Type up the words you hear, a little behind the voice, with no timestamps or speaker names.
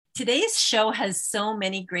Today's show has so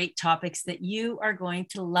many great topics that you are going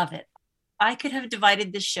to love it. I could have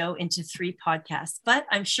divided this show into 3 podcasts, but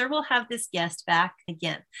I'm sure we'll have this guest back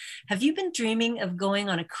again. Have you been dreaming of going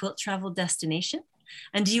on a quilt travel destination?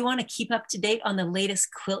 And do you want to keep up to date on the latest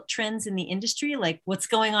quilt trends in the industry, like what's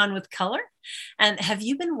going on with color? And have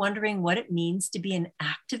you been wondering what it means to be an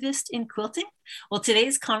activist in quilting? Well,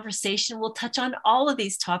 today's conversation will touch on all of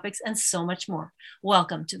these topics and so much more.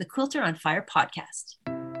 Welcome to the Quilter on Fire podcast.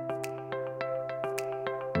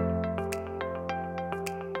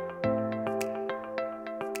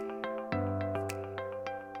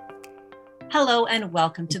 Hello and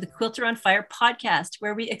welcome to the Quilter on Fire podcast,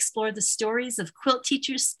 where we explore the stories of quilt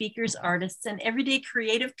teachers, speakers, artists, and everyday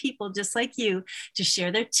creative people just like you to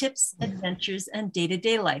share their tips, adventures, and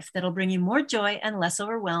day-to-day life that'll bring you more joy and less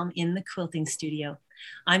overwhelm in the quilting studio.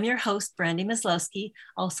 I'm your host, Brandy Maslowski,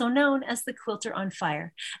 also known as the Quilter on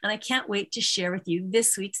Fire, and I can't wait to share with you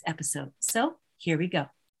this week's episode. So here we go.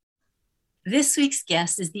 This week's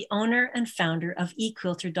guest is the owner and founder of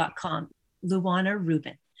eQuilter.com, Luana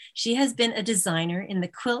Rubin. She has been a designer in the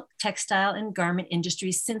quilt, textile, and garment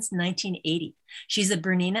industry since 1980. She's a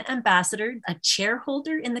Bernina ambassador, a chair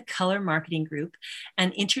holder in the Color Marketing Group,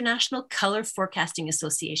 and International Color Forecasting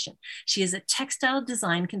Association. She is a textile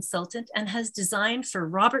design consultant and has designed for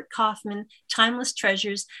Robert Kaufman, Timeless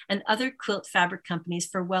Treasures, and other quilt fabric companies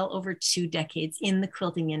for well over 2 decades in the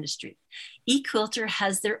quilting industry. eQuilter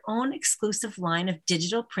has their own exclusive line of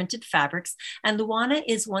digital printed fabrics, and Luana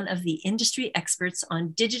is one of the industry experts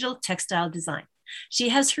on digital textile design. She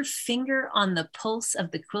has her finger on the pulse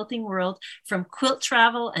of the quilting world, from quilt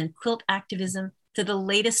travel and quilt activism to the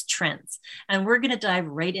latest trends. And we're going to dive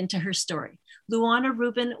right into her story. Luana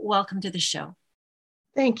Rubin, welcome to the show.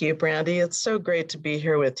 Thank you, Brandy. It's so great to be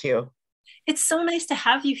here with you. It's so nice to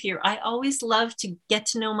have you here. I always love to get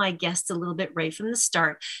to know my guests a little bit right from the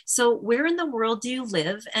start. So where in the world do you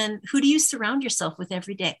live and who do you surround yourself with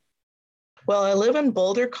every day? Well, I live in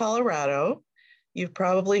Boulder, Colorado. You've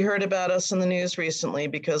probably heard about us in the news recently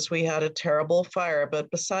because we had a terrible fire.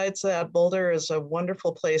 But besides that, Boulder is a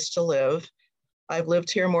wonderful place to live. I've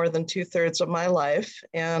lived here more than 2/3 of my life,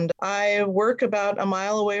 and I work about a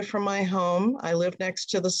mile away from my home. I live next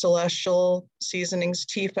to the Celestial Seasonings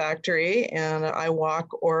Tea Factory, and I walk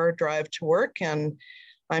or drive to work. And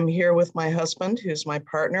I'm here with my husband, who's my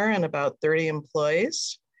partner, and about 30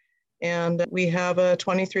 employees. And we have a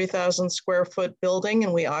 23,000 square foot building,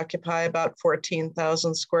 and we occupy about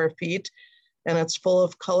 14,000 square feet. And it's full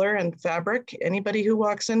of color and fabric. Anybody who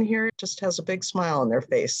walks in here just has a big smile on their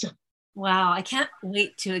face. Wow, I can't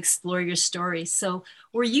wait to explore your story. So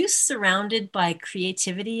were you surrounded by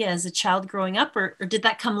creativity as a child growing up, or did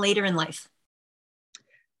that come later in life?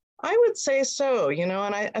 I would say so, and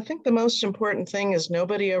I think the most important thing is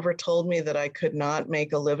nobody ever told me that I could not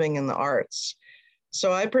make a living in the arts.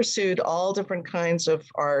 So I pursued all different kinds of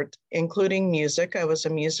art, including music. I was a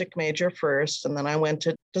music major first, and then I went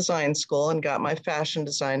to design school and got my fashion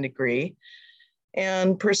design degree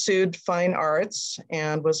and pursued fine arts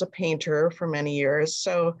and was a painter for many years.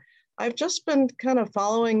 So I've just been kind of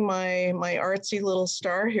following my artsy little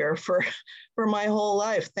star here for my whole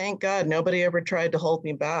life. Thank God nobody ever tried to hold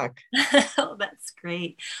me back. Oh, that's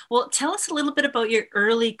great. Well, tell us a little bit about your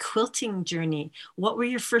early quilting journey. What were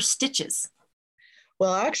your first stitches?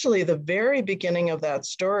 Well, actually, the very beginning of that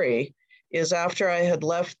story is after I had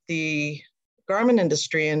left the garment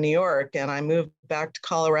industry in New York and I moved back to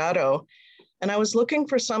Colorado. And I was looking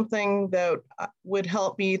for something that would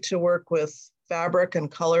help me to work with fabric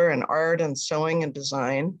and color and art and sewing and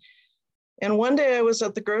design. And one day I was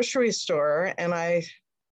at the grocery store and I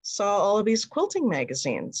saw all of these quilting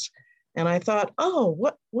magazines. And I thought, oh,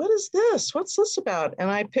 what is this? What's this about? And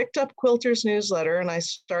I picked up Quilter's newsletter and I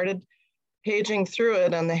started paging through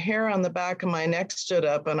it, and the hair on the back of my neck stood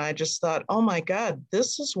up, and I just thought, oh my God,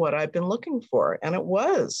 this is what I've been looking for. And it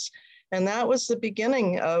was. And that was the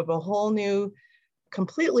beginning of a whole new,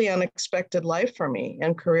 completely unexpected life for me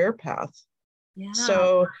and career path. Yeah.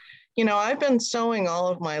 So, I've been sewing all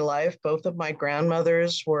of my life. Both of my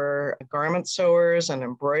grandmothers were garment sewers and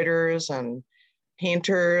embroiderers and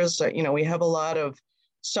painters. We have a lot of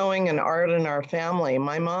sewing and art in our family.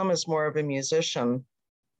 My mom is more of a musician.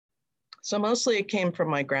 So mostly it came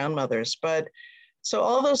from my grandmothers, but so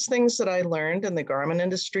all those things that I learned in the garment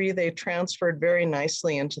industry, they transferred very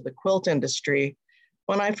nicely into the quilt industry.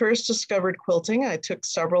 When I first discovered quilting, I took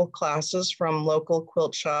several classes from local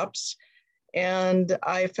quilt shops, and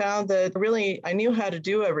I found that really I knew how to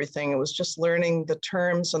do everything. It was just learning the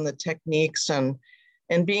terms and the techniques and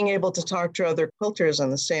being able to talk to other quilters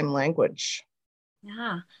in the same language.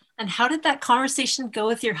 Yeah. And how did that conversation go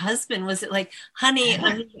with your husband? Was it like, honey,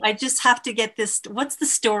 I just have to get this? What's the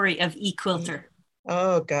story of eQuilter?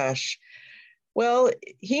 Oh, gosh. Well,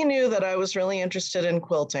 he knew that I was really interested in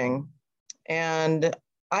quilting. And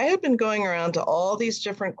I had been going around to all these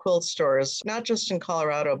different quilt stores, not just in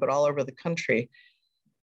Colorado, but all over the country.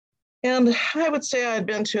 And I would say I'd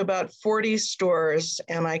been to about 40 stores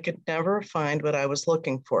and I could never find what I was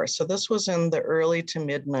looking for. So this was in the early to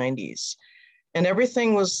mid 90s. And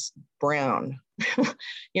everything was brown,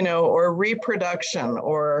 or reproduction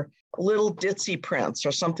or little ditzy prints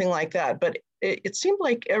or something like that. But it seemed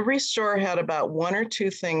like every store had about one or two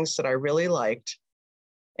things that I really liked.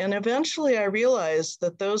 And eventually I realized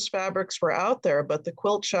that those fabrics were out there, but the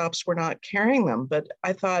quilt shops were not carrying them. But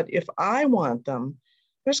I thought, if I want them,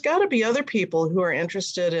 there's got to be other people who are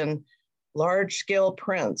interested in large scale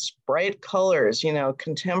prints, bright colors,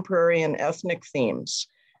 contemporary and ethnic themes.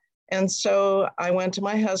 And so I went to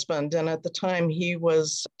my husband, and at the time he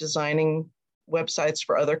was designing websites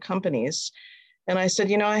for other companies. And I said,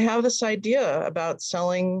 I have this idea about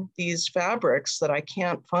selling these fabrics that I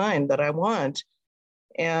can't find that I want,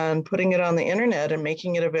 and putting it on the internet and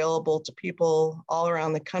making it available to people all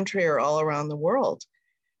around the country or all around the world.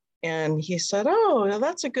 And he said, oh,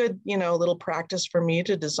 that's a good, little practice for me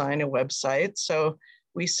to design a website. So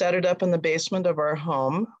we set it up in the basement of our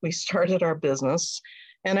home. We started our business.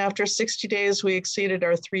 And after 60 days, we exceeded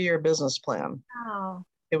our 3-year business plan. Wow.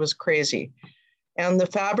 It was crazy. And the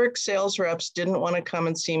fabric sales reps didn't want to come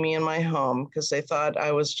and see me in my home because they thought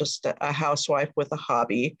I was just a housewife with a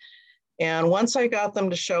hobby. And once I got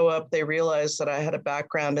them to show up, they realized that I had a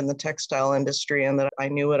background in the textile industry and that I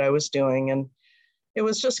knew what I was doing. And it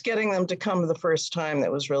was just getting them to come the first time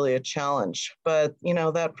that was really a challenge. But,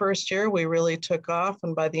 that first year we really took off.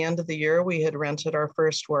 And by the end of the year, we had rented our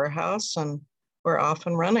first warehouse and we're off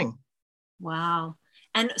and running. Wow.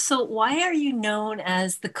 And so why are you known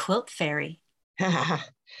as the Quilt Fairy?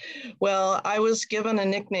 Well, I was given a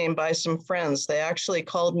nickname by some friends. They actually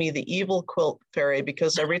called me the evil quilt fairy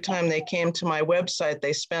because every time they came to my website,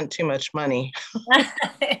 they spent too much money.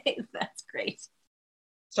 That's great.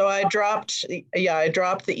 So I dropped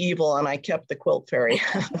the evil and I kept the quilt fairy.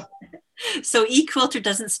 So eQuilter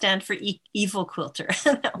doesn't stand for evil quilter.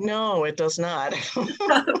 No, it does not.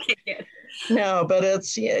 Okay, good. No, but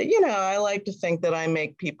it's, I like to think that I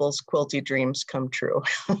make people's quilty dreams come true.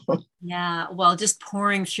 Yeah, well, just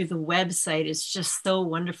pouring through the website is just so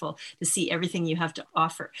wonderful to see everything you have to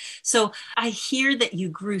offer. So I hear that you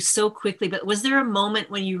grew so quickly, but was there a moment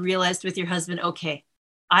when you realized with your husband, okay,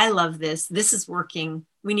 I love this. This is working.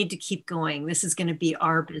 We need to keep going. This is going to be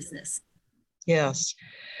our business. Yes.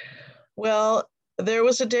 Well, there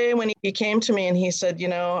was a day when he came to me and he said,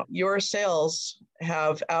 your sales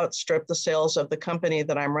have outstripped the sales of the company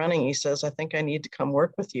that I'm running. He says, I think I need to come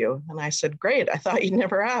work with you. And I said, great. I thought you'd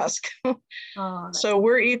never ask. So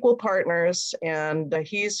we're equal partners and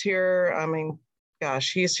he's here. I mean,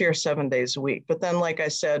 gosh, he's here 7 days a week. But then, like I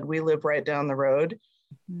said, we live right down the road.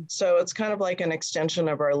 So it's kind of like an extension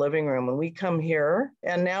of our living room. When we come here,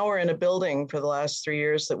 and now we're in a building for the last 3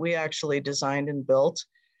 years that we actually designed and built.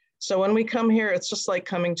 So when we come here, it's just like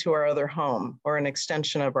coming to our other home or an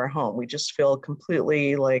extension of our home. We just feel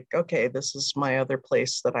completely like, okay, this is my other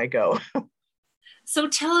place that I go. So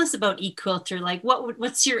tell us about eQuilter. Like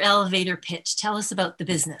what's your elevator pitch? Tell us about the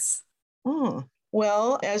business.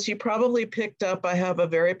 Well, as you probably picked up, I have a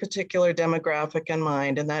very particular demographic in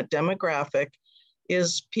mind, and that demographic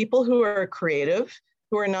is people who are creative,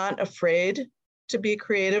 who are not afraid to be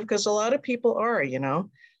creative, because a lot of people are,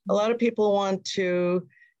 a lot of people want to,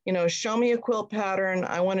 show me a quilt pattern.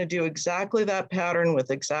 I want to do exactly that pattern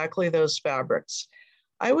with exactly those fabrics.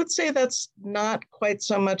 I would say that's not quite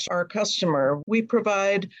so much our customer. We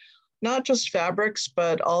provide not just fabrics,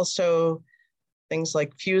 but also things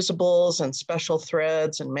like fusibles and special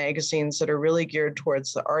threads and magazines that are really geared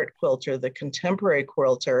towards the art quilter, the contemporary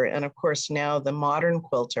quilter, and of course now the modern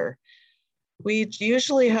quilter. We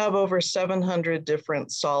usually have over 700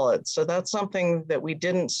 different solids. So that's something that we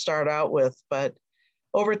didn't start out with, but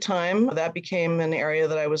over time, that became an area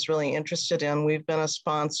that I was really interested in. We've been a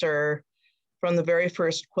sponsor from the very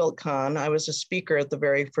first QuiltCon. I was a speaker at the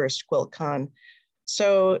very first QuiltCon.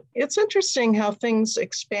 So it's interesting how things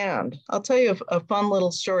expand. I'll tell you a fun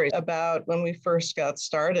little story about when we first got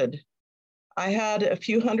started. I had a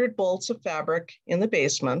few hundred bolts of fabric in the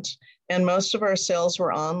basement, and most of our sales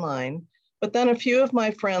were online. But then a few of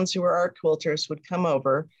my friends who were art quilters would come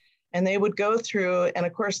over and they would go through, and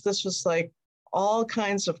of course, this was like all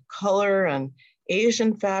kinds of color and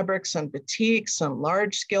Asian fabrics and batiks and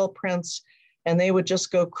large scale prints. And they would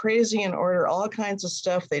just go crazy and order all kinds of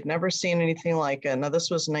stuff. They'd never seen anything like it. Now,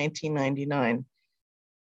 this was 1999.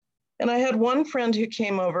 And I had one friend who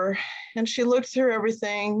came over and she looked through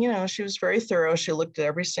everything. You know, she was very thorough. She looked at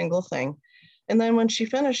every single thing. And then when she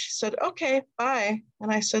finished, she said, "Okay, bye."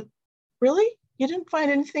 And I said, "Really? You didn't find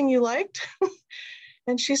anything you liked?"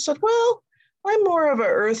 And she said, "Well, I'm more of an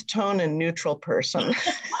earth tone and neutral person."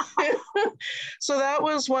 So that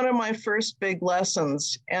was one of my first big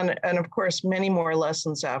lessons. And of course, many more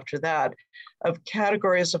lessons after that of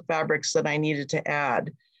categories of fabrics that I needed to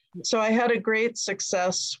add. So I had a great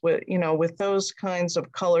success with, with those kinds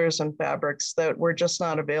of colors and fabrics that were just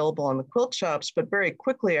not available in the quilt shops. But very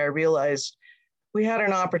quickly, I realized we had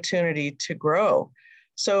an opportunity to grow.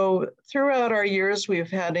 So throughout our years,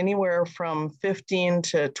 we've had anywhere from 15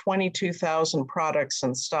 to 22,000 products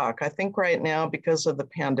in stock. I think right now, because of the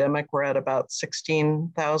pandemic, we're at about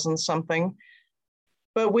 16,000 something.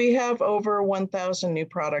 But we have over 1,000 new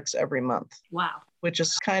products every month. Wow. Which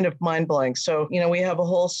is kind of mind-blowing. So, we have a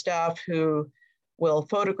whole staff who will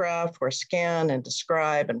photograph or scan and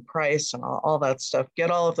describe and price and all that stuff,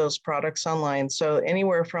 get all of those products online. So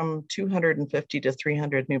anywhere from 250 to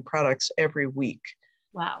 300 new products every week.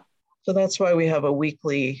 Wow. So that's why we have a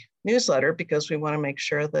weekly newsletter, because we want to make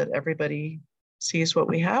sure that everybody sees what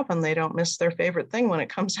we have and they don't miss their favorite thing when it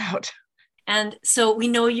comes out. And so we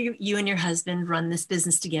know you and your husband run this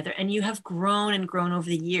business together, and you have grown and grown over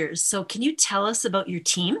the years. So can you tell us about your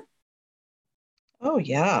team? Oh,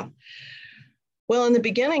 yeah. Well, in the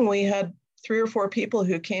beginning, we had 3 or 4 people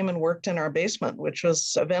who came and worked in our basement, which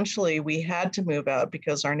was eventually we had to move out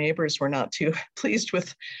because our neighbors were not too pleased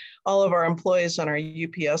with all of our employees on our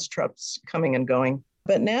UPS trucks coming and going.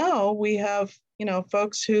 But now we have,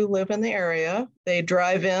 folks who live in the area. They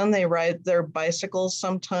drive in, they ride their bicycles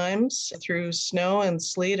sometimes through snow and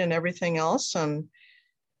sleet and everything else. And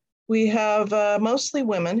we have mostly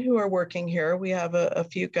women who are working here. We have a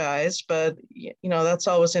few guys, but, that's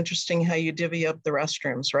always interesting how you divvy up the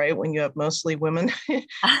restrooms, right? When you have mostly women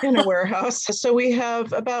in a warehouse. So we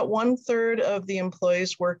have about 1/3 of the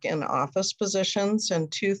employees work in office positions and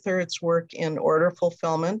 2/3 work in order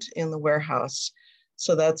fulfillment in the warehouse.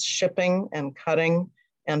 So that's shipping and cutting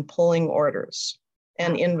and pulling orders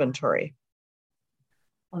and inventory.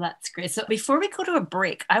 Well, that's great. So before we go to a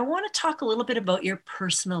break, I want to talk a little bit about your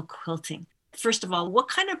personal quilting. First of all, what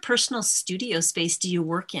kind of personal studio space do you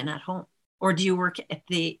work in at home? Or do you work at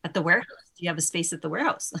the warehouse? Do you have a space at the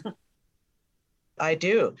warehouse? I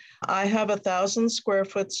do. I have 1,000 square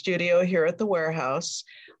foot studio here at the warehouse.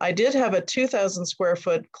 I did have a 2,000 square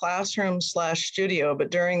foot classroom/studio, but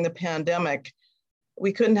during the pandemic,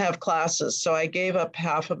 we couldn't have classes. So I gave up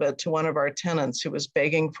half of it to one of our tenants who was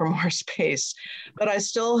begging for more space. But I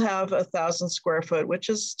still have 1,000 square foot, which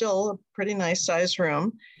is still a pretty nice size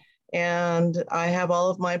room. And I have all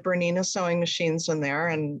of my Bernina sewing machines in there.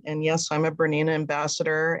 And yes, I'm a Bernina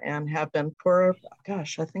ambassador and have been for, I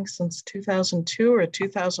think since 2002 or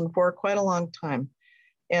 2004, quite a long time.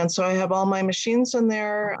 And so I have all my machines in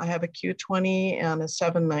there. I have a Q20 and a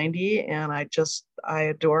 790, and I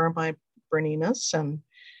adore my Berninas.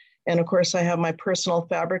 And of course, I have my personal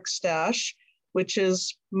fabric stash, which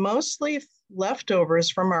is mostly leftovers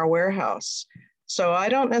from our warehouse. So I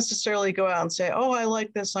don't necessarily go out and say, "Oh, I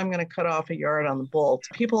like this, I'm going to cut off a yard on the bolt."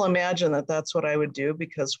 People imagine that that's what I would do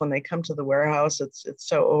because when they come to the warehouse, it's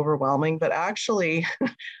so overwhelming. But actually,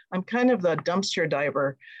 I'm kind of the dumpster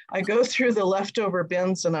diver. I go through the leftover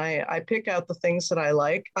bins and I pick out the things that I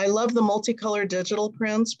like. I love the multicolor digital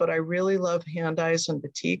prints, but I really love hand dyes and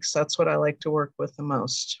batiks. That's what I like to work with the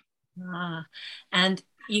most. And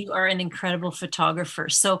you are an incredible photographer.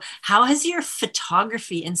 So how has your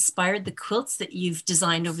photography inspired the quilts that you've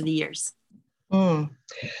designed over the years?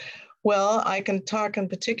 Well, I can talk in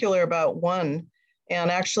particular about one. And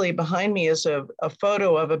actually behind me is a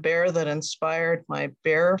photo of a bear that inspired my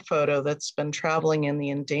bear photo that's been traveling in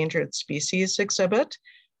the endangered species exhibit.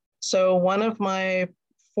 So one of my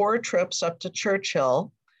 4 trips up to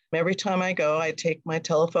Churchill, every time I go, I take my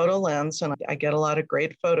telephoto lens and I get a lot of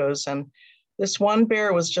great photos. And this one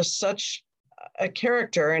bear was just such a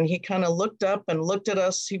character, and he kind of looked up and looked at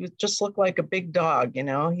us. He would just look like a big dog,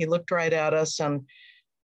 he looked right at us. And,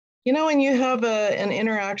 when you have an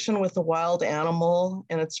interaction with a wild animal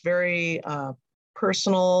and it's very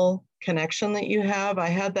personal connection that you have, I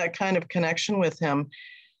had that kind of connection with him,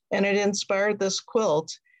 and it inspired this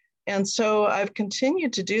quilt. And so I've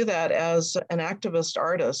continued to do that as an activist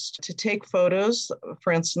artist, to take photos.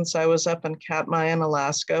 For instance, I was up in Katmai in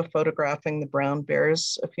Alaska photographing the brown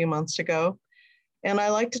bears a few months ago. And I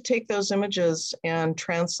like to take those images and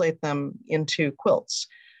translate them into quilts.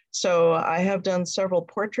 So I have done several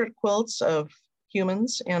portrait quilts of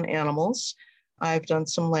humans and animals. I've done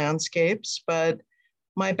some landscapes, but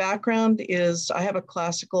my background is I have a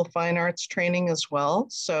classical fine arts training as well.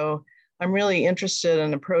 So I'm really interested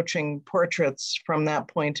in approaching portraits from that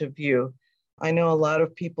point of view. I know a lot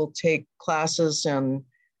of people take classes in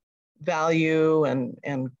value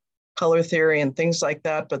and color theory and things like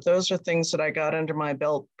that, but those are things that I got under my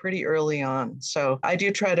belt pretty early on. So I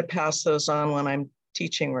do try to pass those on when I'm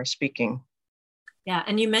teaching or speaking. Yeah.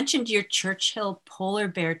 And you mentioned your Churchill polar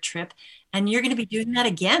bear trip, and you're going to be doing that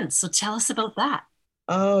again. So tell us about that.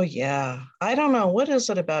 Oh, yeah. I don't know. What is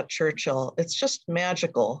it about Churchill? It's just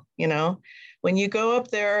magical, you know? When you go up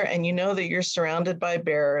there and you know that you're surrounded by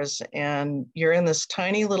bears and you're in this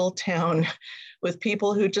tiny little town with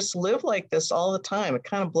people who just live like this all the time, it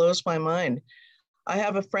kind of blows my mind. I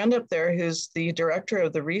have a friend up there who's the director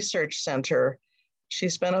of the research center.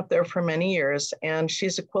 She's been up there for many years and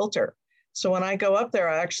she's a quilter. So when I go up there,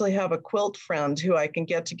 I actually have a quilt friend who I can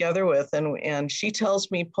get together with, and she tells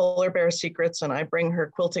me polar bear secrets and I bring her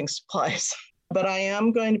quilting supplies. But I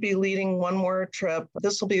am going to be leading one more trip.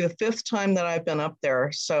 This will be the fifth time that I've been up there.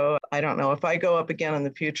 So I don't know if I go up again in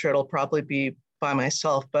the future, it'll probably be by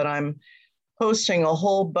myself, but I'm hosting a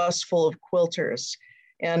whole bus full of quilters.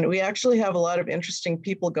 And we actually have a lot of interesting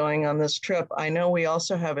people going on this trip. I know we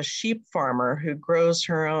also have a sheep farmer who grows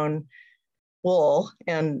her own wool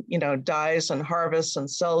and, you know, dyes and harvests and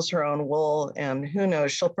sells her own wool. And who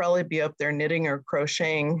knows, she'll probably be up there knitting or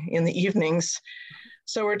crocheting in the evenings.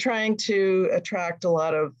 So we're trying to attract a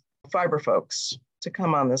lot of fiber folks to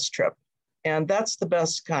come on this trip. And that's the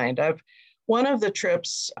best kind. One of the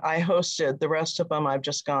trips I hosted, the rest of them I've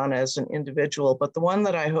just gone as an individual, but the one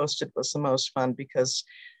that I hosted was the most fun because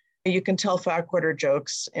you can tell fat quarter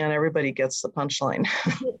jokes and everybody gets the punchline.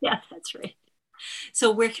 Yeah, that's right. So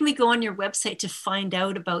where can we go on your website to find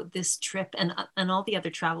out about this trip and all the other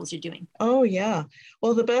travels you're doing? Oh, yeah.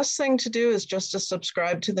 Well, the best thing to do is just to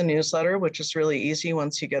subscribe to the newsletter, which is really easy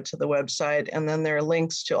once you get to the website. And then there are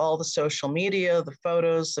links to all the social media, the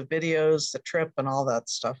photos, the videos, the trip, and all that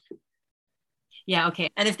stuff. Yeah, okay.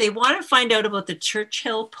 And if they want to find out about the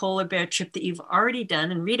Churchill polar bear trip that you've already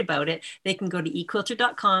done and read about it, they can go to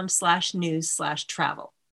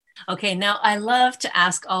equilter.com/news/travel. Okay, now I love to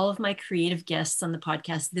ask all of my creative guests on the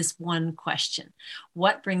podcast this one question.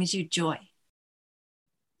 What brings you joy?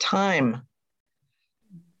 Time.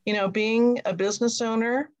 You know, being a business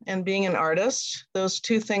owner and being an artist, those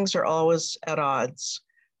two things are always at odds.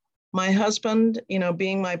 My husband, you know,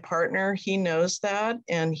 being my partner, he knows that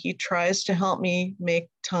and he tries to help me make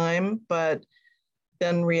time, but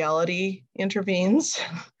then reality intervenes.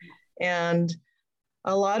 And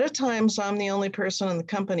a lot of times I'm the only person in the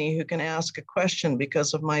company who can ask a question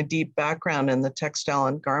because of my deep background in the textile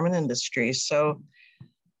and garment industry. So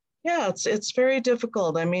yeah, it's very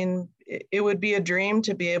difficult. I mean, it would be a dream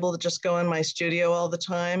to be able to just go in my studio all the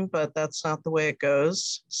time, but that's not the way it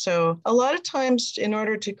goes. So a lot of times in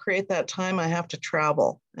order to create that time, I have to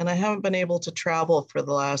travel. And I haven't been able to travel for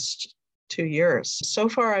the last 2 years. So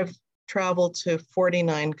far, I've traveled to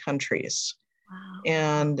 49 countries. Wow.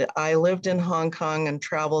 And I lived in Hong Kong and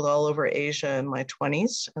traveled all over Asia in my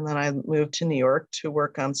 20s. And then I moved to New York to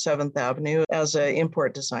work on 7th Avenue as an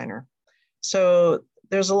import designer. So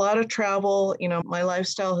there's a lot of travel. You know, my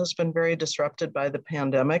lifestyle has been very disrupted by the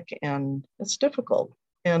pandemic and it's difficult.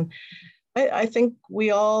 And I think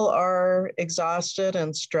we all are exhausted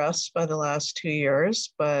and stressed by the last 2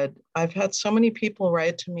 years, but I've had so many people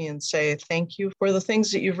write to me and say, thank you for the things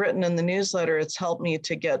that you've written in the newsletter. It's helped me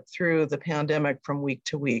to get through the pandemic from week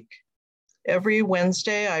to week. Every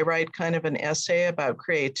Wednesday, I write kind of an essay about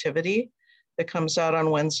creativity that comes out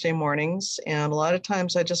on Wednesday mornings. And a lot of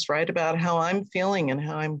times I just write about how I'm feeling and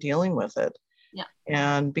how I'm dealing with it. Yeah.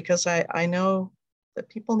 And because I know that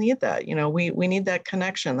people need that, you know, we need that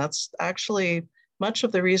connection. That's actually much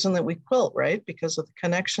of the reason that we quilt, right? Because of the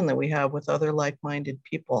connection that we have with other like-minded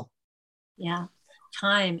people. Yeah.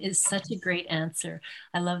 Time is such a great answer.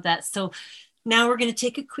 I love that. So now we're going to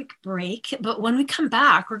take a quick break, but when we come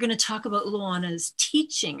back, we're going to talk about Luana's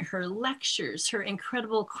teaching, her lectures, her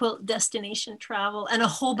incredible quilt destination travel, and a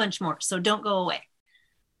whole bunch more. So don't go away.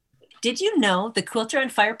 Did you know the Quilter on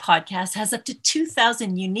Fire podcast has up to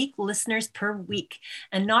 2,000 unique listeners per week?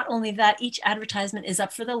 And not only that, each advertisement is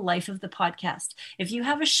up for the life of the podcast. If you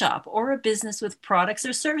have a shop or a business with products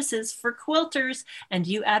or services for quilters and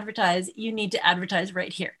you advertise, you need to advertise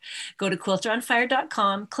right here. Go to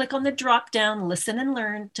quilteronfire.com, click on the drop down, listen and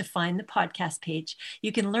learn to find the podcast page.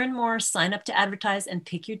 You can learn more, sign up to advertise, and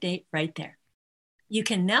pick your date right there. You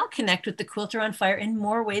can now connect with the Quilter on Fire in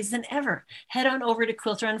more ways than ever. Head on over to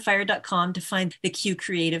quilteronfire.com to find the Q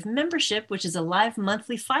Creative membership, which is a live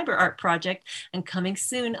monthly fiber art project. And coming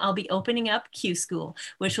soon, I'll be opening up Q School,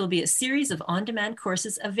 which will be a series of on-demand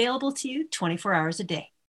courses available to you 24 hours a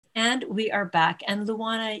day. And we are back. And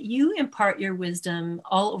Luana, you impart your wisdom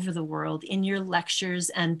all over the world in your lectures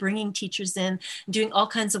and bringing teachers in, doing all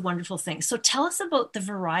kinds of wonderful things. So tell us about the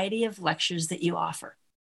variety of lectures that you offer.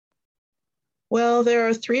 Well, there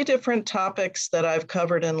are 3 different topics that I've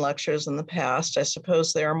covered in lectures in the past. I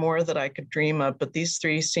suppose there are more that I could dream of, but these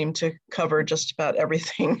 3 seem to cover just about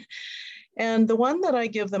everything. And the one that I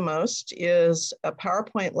give the most is a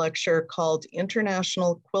PowerPoint lecture called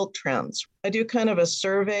International Quilt Trends. I do kind of a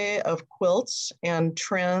survey of quilts and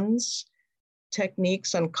trends,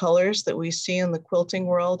 techniques, and colors that we see in the quilting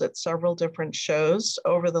world at several different shows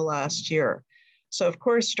over the last year. So of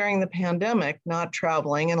course, during the pandemic, not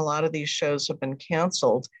traveling, and a lot of these shows have been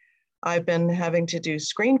canceled, I've been having to do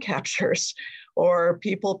screen captures, or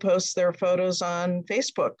people post their photos on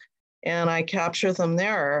Facebook and I capture them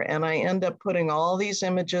there, and I end up putting all these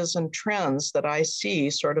images and trends that I see,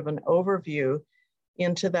 sort of an overview,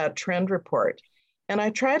 into that trend report. And I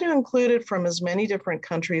try to include it from as many different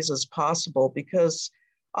countries as possible, because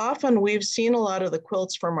often we've seen a lot of the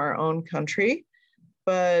quilts from our own country,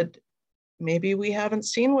 but maybe we haven't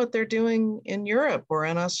seen what they're doing in Europe or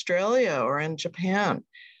in Australia or in Japan.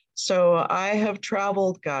 So I have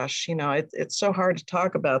traveled, gosh, it's so hard to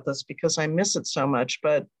talk about this because I miss it so much,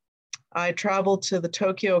 but I traveled to the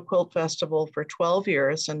Tokyo Quilt Festival for 12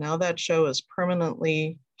 years, and now that show is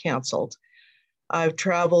permanently canceled. I've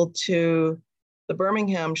traveled to the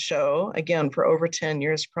Birmingham show, again, for over 10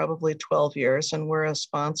 years, probably 12 years, and we're a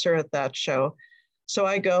sponsor at that show. So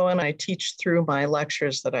I go and I teach through my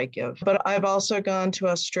lectures that I give. But I've also gone to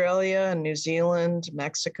Australia and New Zealand,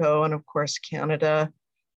 Mexico, and of course, Canada.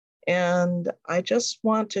 And I just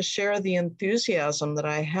want to share the enthusiasm that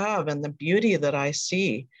I have and the beauty that I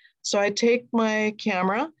see. So I take my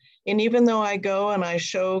camera, and even though I go and I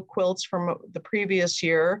show quilts from the previous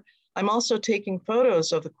year, I'm also taking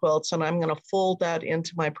photos of the quilts, and I'm going to fold that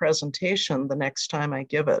into my presentation the next time I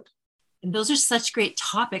give it. And those are such great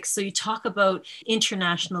topics. So you talk about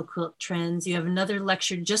international quilt trends. You have another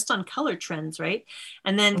lecture just on color trends, right?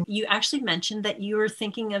 And then you actually mentioned that you were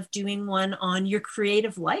thinking of doing one on your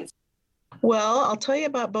creative life. Well, I'll tell you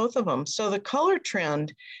about both of them. So the color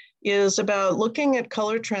trend is about looking at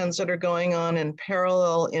color trends that are going on in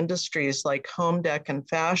parallel industries like home dec and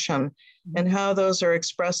fashion, and how those are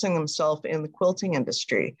expressing themselves in the quilting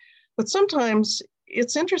industry. But sometimes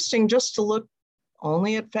it's interesting just to look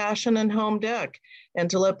only at fashion and home dec and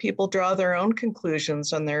to let people draw their own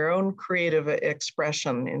conclusions and their own creative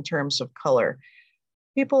expression in terms of color.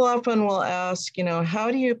 People often will ask,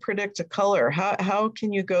 how do you predict a color? How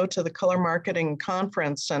can you go to the color marketing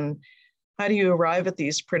conference, and how do you arrive at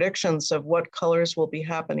these predictions of what colors will be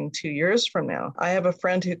happening 2 years from now? I have a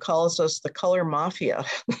friend who calls us the color mafia.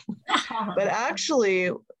 But actually,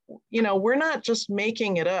 we're not just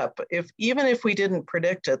making it up. Even if we didn't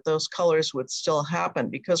predict it, those colors would still happen,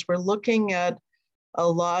 because we're looking at a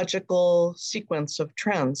logical sequence of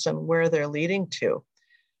trends and where they're leading to.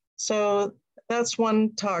 So that's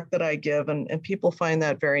one talk that I give, and people find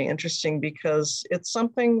that very interesting, because it's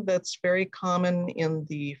something that's very common in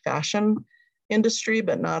the fashion industry,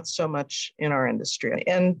 but not so much in our industry.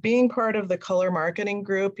 And being part of the color marketing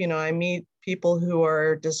group, I meet people who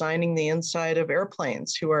are designing the inside of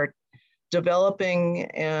airplanes, who are developing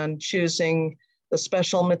and choosing the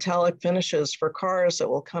special metallic finishes for cars that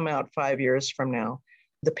will come out 5 years from now.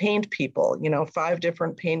 The paint people, 5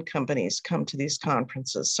 different paint companies come to these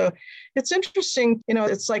conferences. So it's interesting,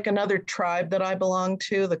 it's like another tribe that I belong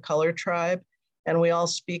to, the color tribe, and we all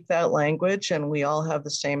speak that language, and we all have the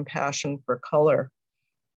same passion for color.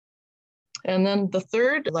 And then the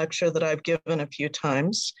third lecture that I've given a few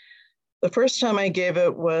times, the first time I gave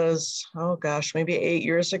it was, maybe 8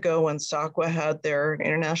 years ago, when SAQA had their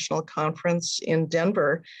international conference in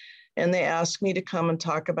Denver, and they asked me to come and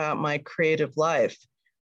talk about my creative life.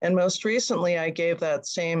 And most recently, I gave that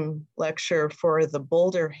same lecture for the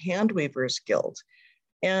Boulder Handweavers Guild.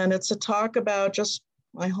 And it's a talk about just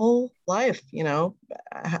my whole life,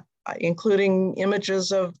 including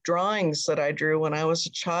images of drawings that I drew when I was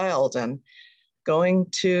a child, and going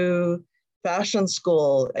to fashion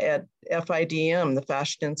school at FIDM, the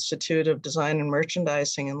Fashion Institute of Design and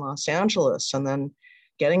Merchandising in Los Angeles, and then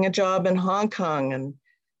getting a job in Hong Kong, and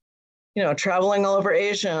traveling all over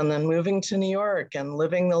Asia, and then moving to New York and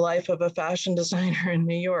living the life of a fashion designer in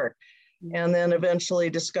New York, and then eventually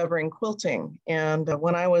discovering quilting. And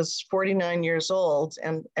when I was 49 years old,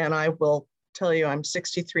 and I will tell you I'm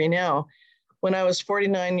 63 now. When I was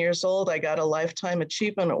 49 years old, I got a Lifetime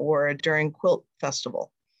Achievement Award during Quilt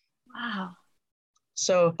Festival. Wow.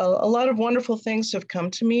 So a lot of wonderful things have come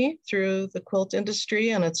to me through the quilt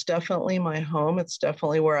industry, and it's definitely my home. It's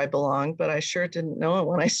definitely where I belong, but I sure didn't know it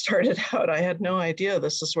when I started out. I had no idea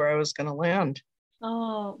this is where I was going to land.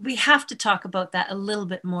 Oh, we have to talk about that a little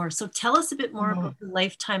bit more. So tell us a bit more Oh. about the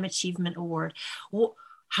Lifetime Achievement Award. Well,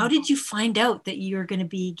 how did you find out that you're going to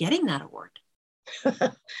be getting that award?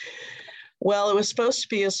 Well, it was supposed to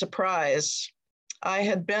be a surprise. I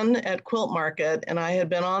had been at Quilt Market and I had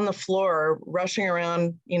been on the floor rushing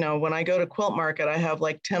around. You know, when I go to Quilt Market, I have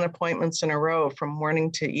like 10 appointments in a row from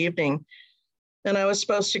morning to evening. And I was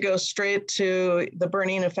supposed to go straight to the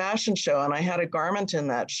Bernina Fashion Show, and I had a garment in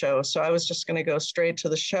that show. So I was just going to go straight to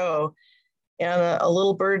the show. And a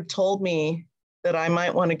little bird told me that I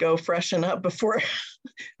might want to go freshen up before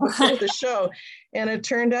the show. And it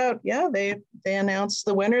turned out, yeah, they announced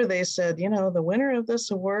the winner. They said, you know, the winner of this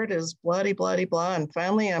award is bloody, bloody, blah. And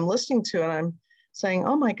finally I'm listening to it. And I'm saying,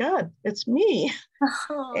 oh my God, it's me.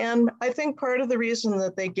 And I think part of the reason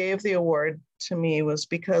that they gave the award to me was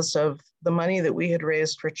because of the money that we had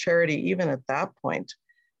raised for charity, even at that point.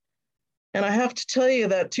 And I have to tell you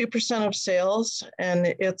that 2% of sales,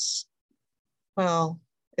 and it's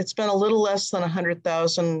been a little less than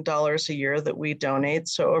 $100,000 a year that we donate.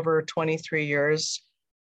 So over 23 years,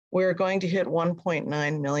 we're going to hit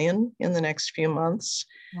 1.9 million in the next few months.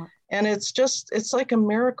 Yeah. And it's like a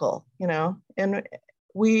miracle, you know. And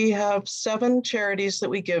we have 7 charities that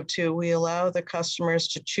we give to. We allow the customers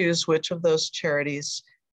to choose which of those charities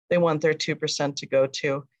they want their 2% to go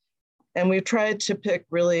to. And we've tried to pick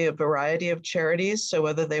really a variety of charities. So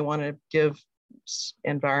whether they want to give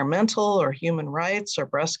environmental or human rights or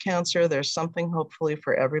breast cancer, there's something hopefully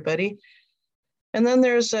for everybody. And then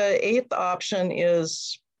there's a 8th option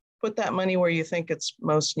is put that money where you think it's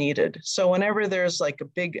most needed. So whenever there's like a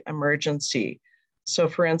big emergency, so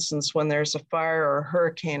for instance, when there's a fire or a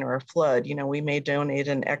hurricane or a flood, you know, we may donate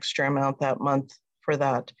an extra amount that month for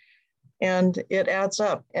that. And it adds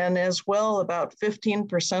up. And as well, about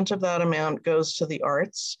 15% of that amount goes to the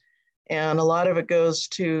arts. And a lot of it goes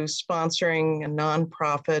to sponsoring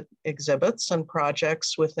nonprofit exhibits and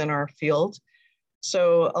projects within our field.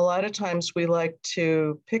 So a lot of times we like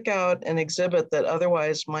to pick out an exhibit that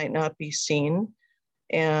otherwise might not be seen.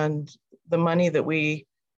 And the money that we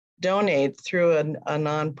donate through a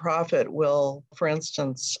nonprofit will, for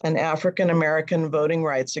instance, an African-American voting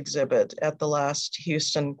rights exhibit at the last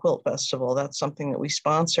Houston Quilt Festival. That's something that we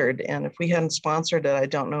sponsored. And if we hadn't sponsored it, I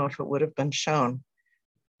don't know if it would have been shown.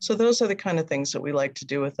 So those are the kind of things that we like to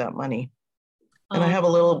do with that money. And I have a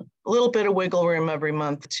little bit of wiggle room every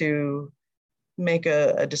month to make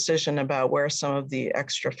a decision about where some of the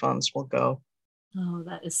extra funds will go. Oh,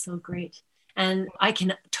 that is so great. And I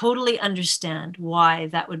can totally understand why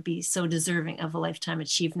that would be so deserving of a Lifetime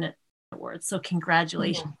Achievement Award. So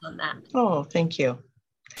congratulations on that. Oh, thank you.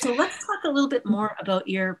 So let's talk a little bit more about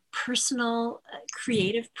your personal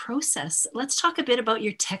creative process. Let's talk a bit about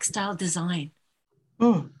your textile design.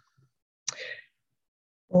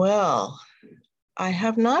 Well, I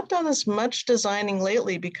have not done as much designing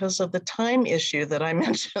lately because of the time issue that I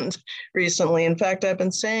mentioned recently. In fact, I've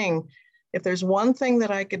been saying if there's one thing that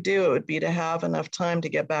I could do, it would be to have enough time to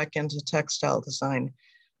get back into textile design.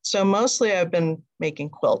 So mostly I've been making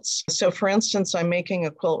quilts. So for instance, I'm making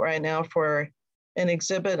a quilt right now for an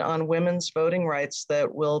exhibit on women's voting rights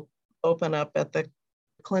that will open up at the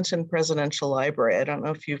Clinton Presidential Library. I don't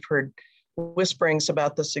know if you've heard whisperings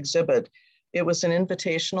about this exhibit. It was an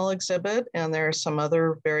invitational exhibit, and there are some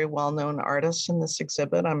other very well-known artists in this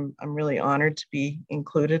exhibit. I'm really honored to be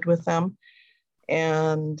included with them.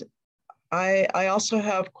 And I also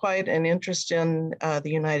have quite an interest in the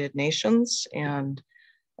United Nations, and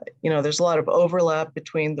you know, there's a lot of overlap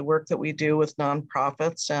between the work that we do with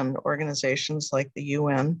nonprofits and organizations like the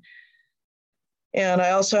UN. And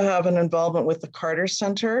I also have an involvement with the Carter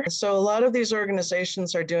Center. So a lot of these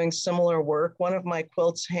organizations are doing similar work. One of my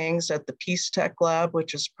quilts hangs at the Peace Tech Lab,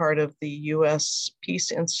 which is part of the US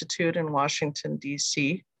Peace Institute in Washington,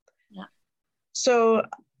 DC. Yeah. So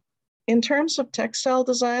in terms of textile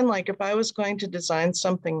design, like if I was going to design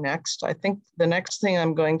something next, I think the next thing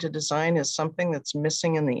I'm going to design is something that's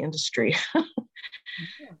missing in the industry.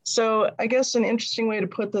 So I guess an interesting way to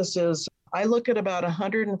put this is I look at about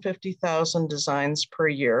 150,000 designs per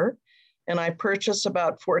year, and I purchase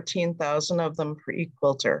about 14,000 of them for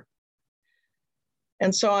eQuilter.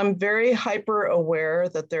 And so I'm very hyper aware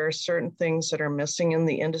that there are certain things that are missing in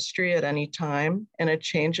the industry at any time, and it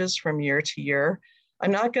changes from year to year.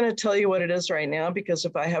 I'm not going to tell you what it is right now, because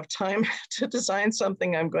if I have time to design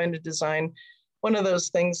something, I'm going to design one of those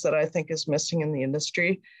things that I think is missing in the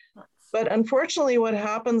industry. But unfortunately, what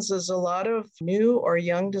happens is a lot of new or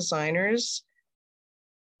young designers,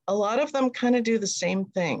 a lot of them kind of do the same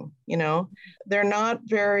thing. They're not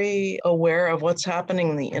very aware of what's happening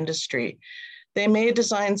in the industry. They may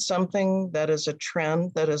design something that is a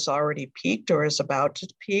trend that has already peaked or is about to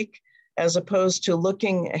peak, as opposed to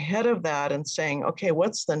looking ahead of that and saying, okay,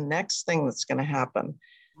 what's the next thing that's going to happen?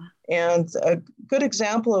 And a good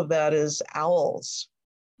example of that is owls.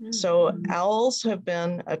 Mm-hmm. So owls have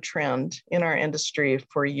been a trend in our industry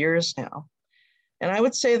for years now. And I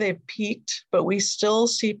would say they've peaked, but we still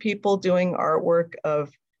see people doing artwork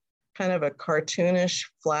of kind of a cartoonish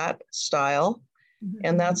flat style. Mm-hmm.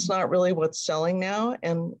 And that's not really what's selling now.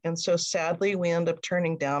 And so sadly, we end up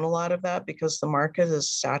turning down a lot of that because the market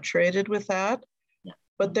is saturated with that. Yeah.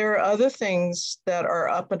 But there are other things that are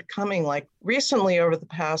up and coming, like recently over the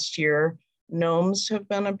past year, gnomes have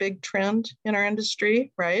been a big trend in our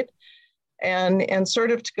industry, right? And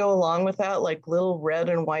sort of to go along with that, like little red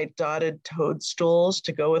and white dotted toadstools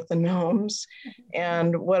to go with the gnomes,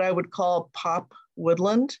 and what I would call pop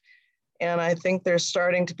woodland. And I think there's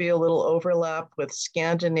starting to be a little overlap with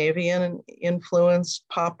Scandinavian influenced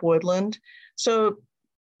pop woodland. So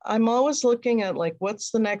I'm always looking at like,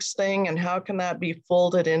 what's the next thing and how can that be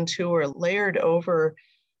folded into or layered over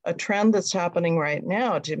a trend that's happening right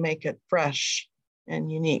now to make it fresh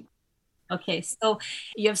and unique. Okay, so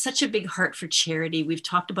you have such a big heart for charity. We've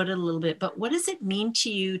talked about it a little bit, but what does it mean to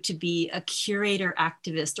you to be a curator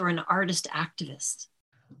activist or an artist activist?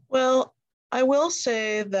 Well, I will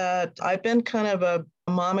say that I've been kind of a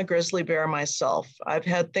mama grizzly bear myself. I've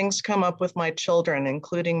had things come up with my children,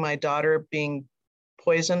 including my daughter being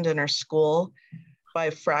poisoned in her school by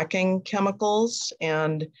fracking chemicals.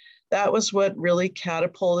 And that was what really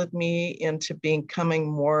catapulted me into becoming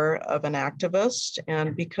more of an activist.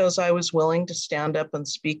 And because I was willing to stand up and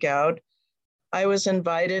speak out, I was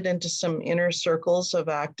invited into some inner circles of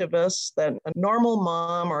activists that a normal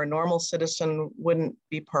mom or a normal citizen wouldn't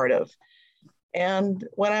be part of. And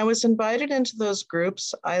when I was invited into those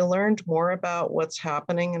groups, I learned more about what's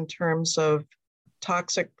happening in terms of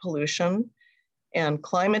toxic pollution and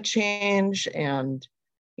climate change and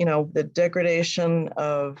the degradation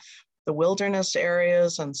of the wilderness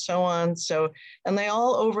areas and so on. So, and they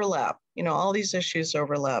all overlap, all these issues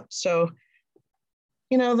overlap. So,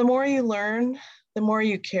 the more you learn, the more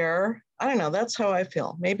you care. I don't know, that's how I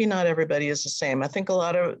feel. Maybe not everybody is the same. I think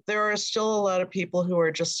there are still a lot of people who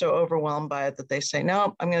are just so overwhelmed by it that they say,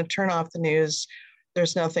 no, I'm going to turn off the news.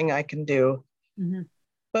 There's nothing I can do. Mm-hmm.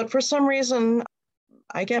 But for some reason,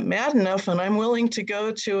 I get mad enough and I'm willing to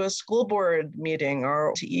go to a school board meeting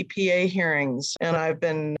or to EPA hearings. And I've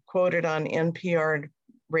been quoted on NPR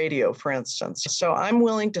radio, for instance. So I'm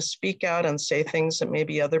willing to speak out and say things that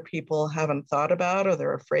maybe other people haven't thought about or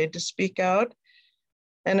they're afraid to speak out.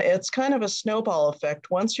 And it's kind of a snowball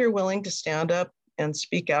effect. Once you're willing to stand up and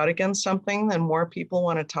speak out against something, then more people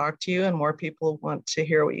want to talk to you and more people want to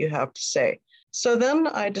hear what you have to say. So then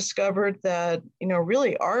I discovered that,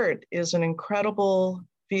 really art is an incredible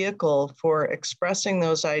vehicle for expressing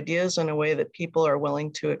those ideas in a way that people are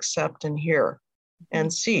willing to accept and hear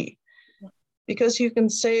and see. Because you can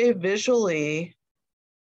say visually,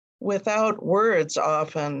 without words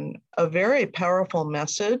often, a very powerful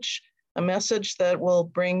message, a message that will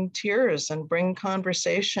bring tears and bring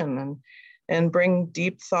conversation and bring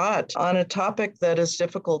deep thought on a topic that is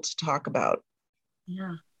difficult to talk about.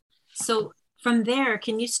 Yeah. So from there,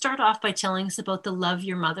 can you start off by telling us about the Love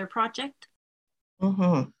Your Mother project?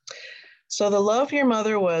 Mm-hmm. So the Love Your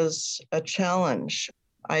Mother was a challenge.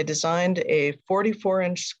 I designed a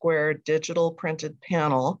 44-inch square digital printed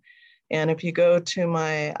panel. And if you go to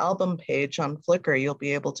my album page on Flickr, you'll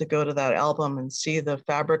be able to go to that album and see the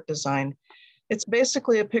fabric design. It's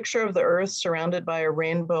basically a picture of the earth surrounded by a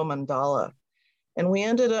rainbow mandala. And we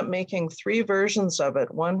ended up making 3 versions of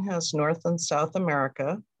it. One has North and South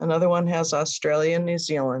America, another one has Australia and New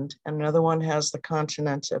Zealand, and another one has the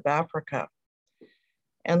continent of Africa.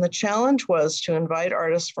 And the challenge was to invite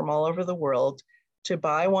artists from all over the world to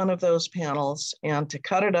buy one of those panels and to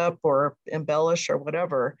cut it up or embellish or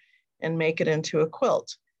whatever and make it into a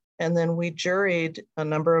quilt. And then we juried a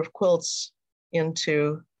number of quilts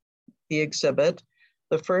into the exhibit.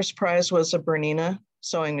 The first prize was a Bernina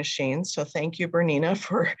sewing machine. So thank you, Bernina,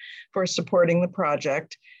 for supporting the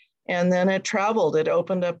project. And then it traveled. It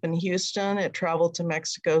opened up in Houston. It traveled to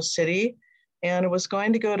Mexico City. And it was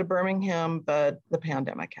going to go to Birmingham, but the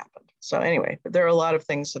pandemic happened. So anyway, there are a lot of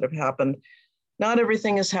things that have happened. not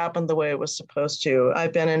everything has happened the way it was supposed to.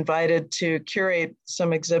 I've been invited to curate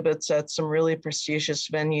some exhibits at some really prestigious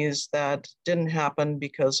venues that didn't happen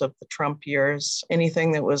because of the Trump years.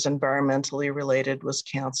 Anything that was environmentally related was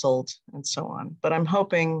canceled and so on. But I'm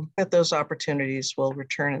hoping that those opportunities will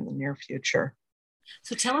return in the near future.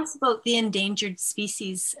 So tell us about the endangered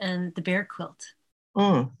species and the bear quilt.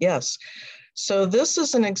 Yes. So this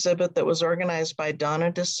is an exhibit that was organized by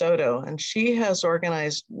Donna DeSoto, and she has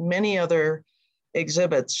organized many other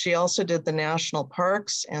exhibits. She also did the national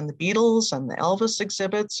parks and the Beatles and the Elvis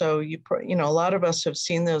exhibit. So a lot of us have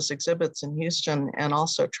seen those exhibits in Houston and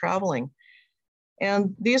also traveling.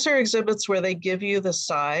 And these are exhibits where they give you the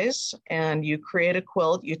size and you create a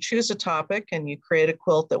quilt. You choose a topic and you create a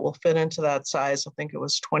quilt that will fit into that size. I think it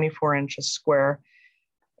was 24 inches square.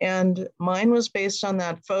 And mine was based on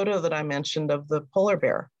that photo that I mentioned of the polar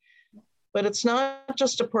bear. But it's not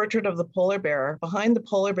just a portrait of the polar bear. Behind the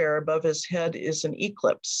polar bear above his head is an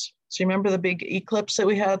eclipse. So you remember the big eclipse that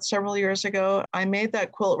we had several years ago? I made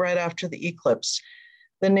that quilt right after the eclipse.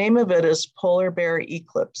 The name of it is Polar Bear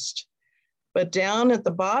Eclipsed. But down at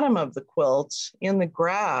the bottom of the quilt in the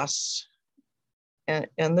grass,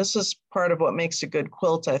 and this is part of what makes a good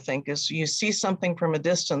quilt, I think, is you see something from a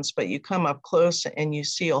distance, but you come up close and you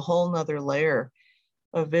see a whole nother layer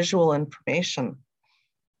of visual information.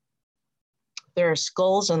 There are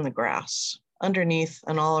skulls in the grass underneath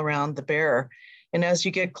and all around the bear. And as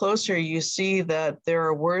you get closer, you see that there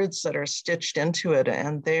are words that are stitched into it,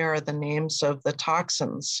 and they are the names of the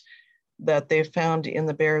toxins that they found in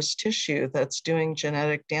the bear's tissue that's doing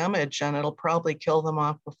genetic damage, and it'll probably kill them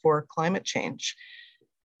off before climate change.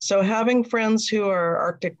 So having friends who are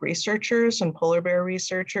Arctic researchers and polar bear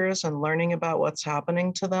researchers and learning about what's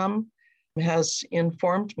happening to them has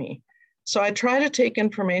informed me. So I try to take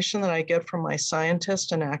information that I get from my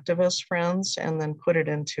scientist and activist friends and then put it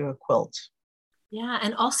into a quilt. Yeah,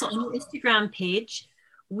 and also on your Instagram page,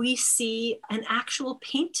 we see an actual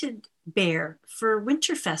painted bear for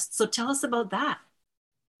Winterfest. So tell us about that.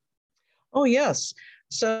 Oh, yes.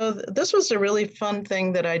 So this was a really fun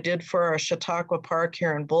thing that I did for our Chautauqua Park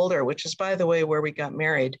here in Boulder, which is, by the way, where we got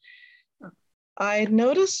married. I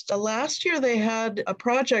noticed last year they had a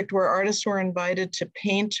project where artists were invited to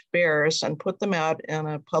paint bears and put them out in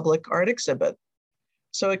a public art exhibit.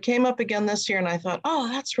 So it came up again this year and I thought, oh,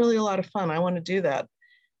 that's really a lot of fun. I want to do that.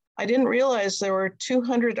 I didn't realize there were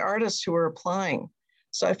 200 artists who were applying.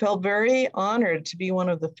 So I felt very honored to be one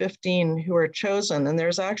of the 15 who were chosen. And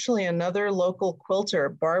there's actually another local quilter,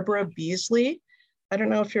 Barbara Beasley. I don't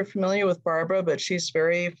know if you're familiar with Barbara, but she's a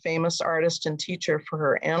very famous artist and teacher for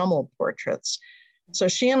her animal portraits. So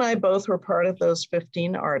she and I both were part of those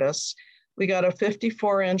 15 artists. We got a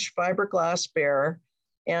 54-inch fiberglass bear.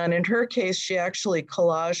 And in her case, she actually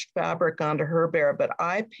collaged fabric onto her bear, but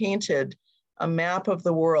I painted a map of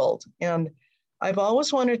the world. And I've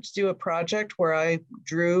always wanted to do a project where I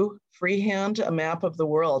drew freehand a map of the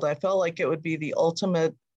world. I felt like it would be the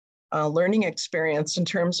ultimate learning experience in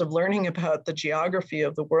terms of learning about the geography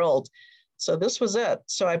of the world. So this was it.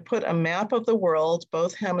 So I put a map of the world,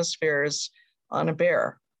 both hemispheres, on a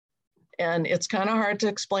bear. And it's kind of hard to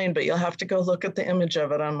explain, but you'll have to go look at the image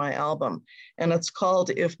of it on my album. And it's called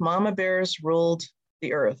If Mama Bears Ruled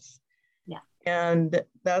the Earth. Yeah. And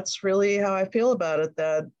that's really how I feel about it,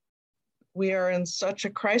 that we are in such a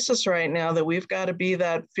crisis right now that we've got to be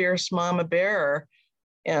that fierce mama bear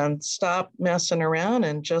and stop messing around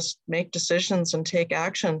and just make decisions and take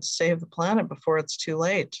action to save the planet before it's too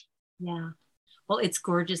late. Yeah. Well, it's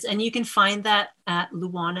gorgeous. And you can find that at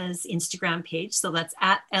Luana's Instagram page. So that's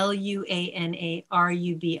at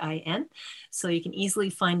LuanaRubin. So you can easily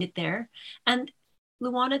find it there. And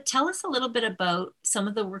Luana, tell us a little bit about some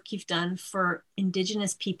of the work you've done for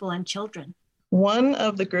Indigenous people and children. One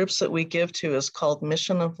of the groups that we give to is called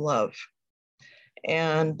Mission of Love.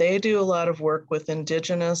 And they do a lot of work with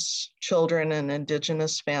Indigenous children and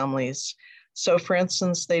Indigenous families. So for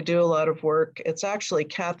instance, they do a lot of work. It's actually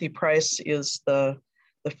Kathy Price is the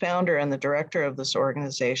founder and the director of this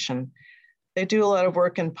organization. They do a lot of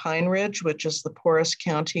work in Pine Ridge, which is the poorest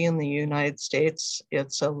county in the United States.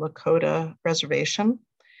 It's a Lakota reservation.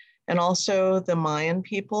 And also the Mayan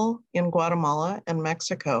people in Guatemala and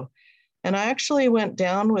Mexico. And I actually went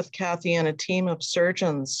down with Kathy and a team of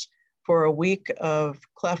surgeons for a week of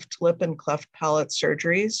cleft lip and cleft palate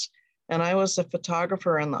surgeries. And I was the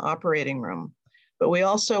photographer in the operating room. But we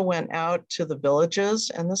also went out to the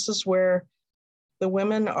villages, and this is where the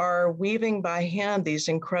women are weaving by hand these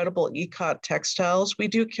incredible ikat textiles. We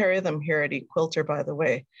do carry them here at eQuilter, by the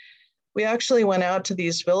way. We actually went out to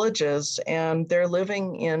these villages, and they're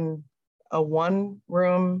living in a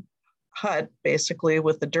one-room hut, basically,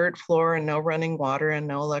 with the dirt floor and no running water and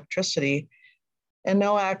no electricity and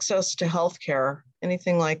no access to healthcare,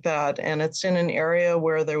 anything like that. And it's in an area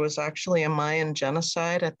where there was actually a Mayan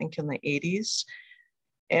genocide, I think in the 80s.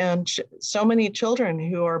 And so many children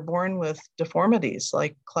who are born with deformities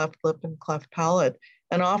like cleft lip and cleft palate.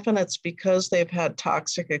 And often it's because they've had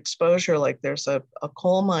toxic exposure, like there's a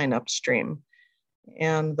coal mine upstream,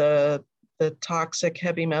 and the toxic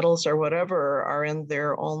heavy metals or whatever are in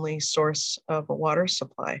their only source of a water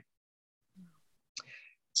supply.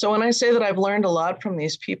 So when I say that I've learned a lot from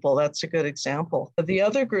these people, that's a good example. The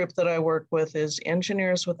other group that I work with is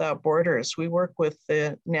Engineers Without Borders. We work with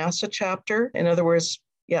the NASA chapter. In other words,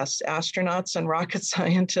 yes, astronauts and rocket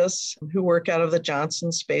scientists who work out of the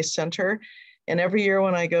Johnson Space Center. And every year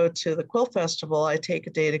when I go to the Quilt Festival, I take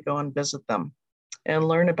a day to go and visit them and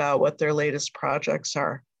learn about what their latest projects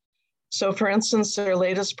are. So for instance, their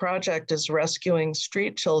latest project is rescuing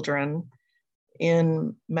street children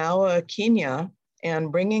in Maua, Kenya,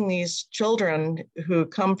 and bringing these children who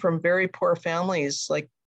come from very poor families, like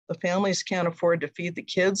the families can't afford to feed the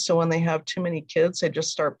kids. So when they have too many kids, they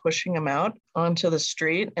just start pushing them out onto the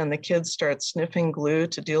street, and the kids start sniffing glue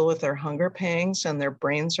to deal with their hunger pangs, and their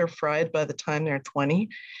brains are fried by the time they're 20.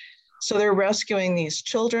 So they're rescuing these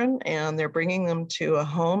children and they're bringing them to a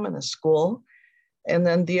home and a school. And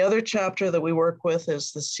then the other chapter that we work with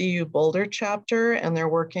is the CU Boulder chapter, and they're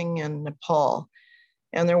working in Nepal.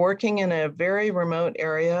 And they're working in a very remote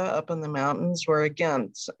area up in the mountains where,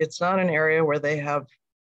 again, it's not an area where they have,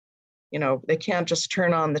 they can't just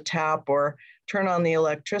turn on the tap or turn on the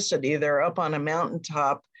electricity. They're up on a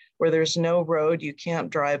mountaintop where there's no road. You can't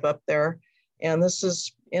drive up there. And this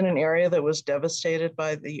is in an area that was devastated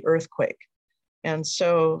by the earthquake. And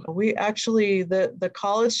so we actually, the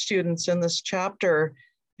college students in this chapter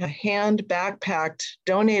hand backpacked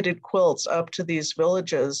donated quilts up to these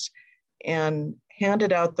villages and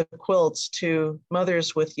handed out the quilts to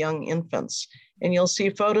mothers with young infants. And you'll see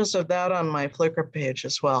photos of that on my Flickr page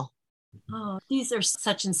as well. Oh, these are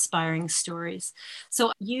such inspiring stories.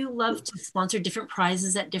 So you love to sponsor different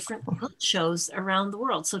prizes at different quilt shows around the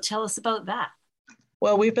world. So tell us about that.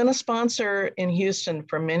 Well, we've been a sponsor in Houston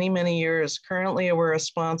for many, many years. Currently, we're a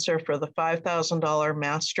sponsor for the $5,000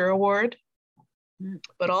 Master Award,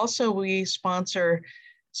 but also we sponsor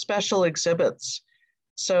special exhibits.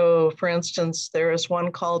 So for instance, there is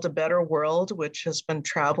one called A Better World, which has been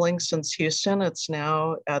traveling since Houston. It's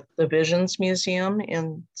now at the Visions Museum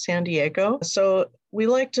in San Diego. So we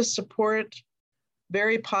like to support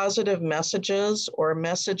very positive messages or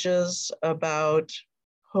messages about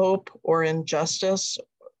hope or injustice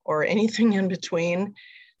or anything in between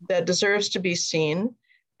that deserves to be seen.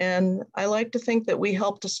 And I like to think that we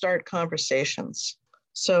help to start conversations.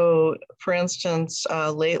 So for instance,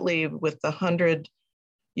 lately with the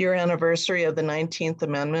 100-year anniversary of the 19th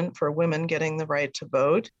Amendment for women getting the right to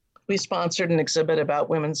vote, we sponsored an exhibit about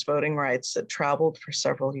women's voting rights that traveled for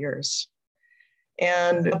several years.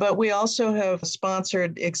 But we also have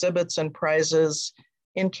sponsored exhibits and prizes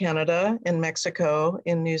in Canada, in Mexico,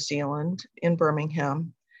 in New Zealand, in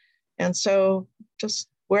Birmingham. And so just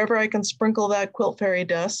wherever I can sprinkle that quilt fairy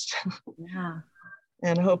dust, yeah,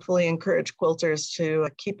 and hopefully encourage quilters to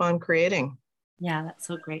keep on creating. Yeah, that's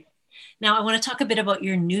so great. Now I want to talk a bit about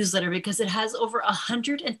your newsletter because it has over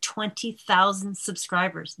 120,000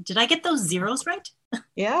 subscribers. Did I get those zeros right?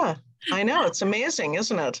 Yeah, I know. It's amazing,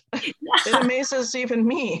 isn't it? It amazes even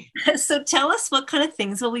me. So tell us, what kind of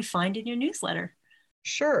things will we find in your newsletter?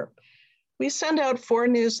 Sure. We send out 4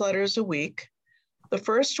 newsletters a week. The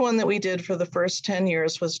first one that we did for the first 10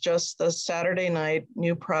 years was just the Saturday night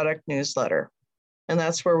new product newsletter. And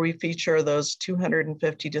that's where we feature those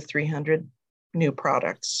 250 to 300 new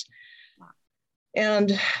products. Wow.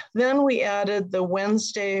 And then we added the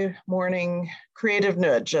Wednesday morning creative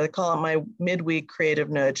nudge. I call it my midweek creative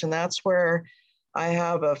nudge. And that's where I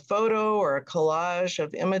have a photo or a collage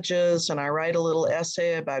of images, and I write a little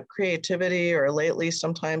essay about creativity, or lately,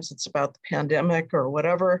 sometimes it's about the pandemic or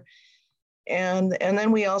whatever. And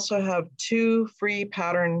then we also have 2 free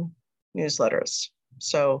pattern newsletters.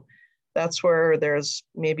 So that's where there's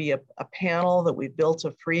maybe a panel that we built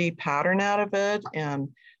a free pattern out of it. And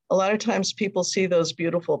a lot of times people see those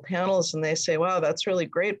beautiful panels and they say, wow, that's really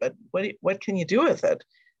great, but what can you do with it?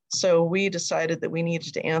 So we decided that we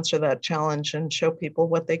needed to answer that challenge and show people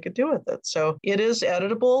what they could do with it. So it is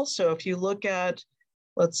editable. So if you look at,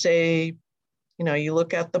 let's say, you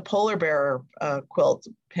look at the polar bear quilt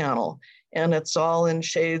panel, and it's all in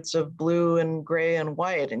shades of blue and gray and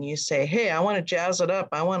white, and you say, hey, I want to jazz it up.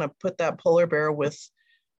 I want to put that polar bear with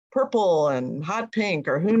purple and hot pink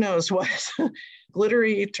or who knows what.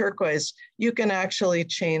 glittery turquoise, you can actually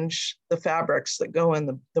change the fabrics that go in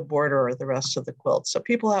the border or the rest of the quilt. So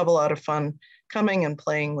people have a lot of fun coming and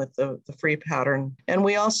playing with the free pattern. And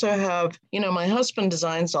we also have, my husband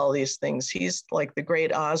designs all these things. He's like the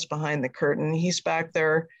great Oz behind the curtain. He's back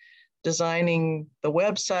there designing the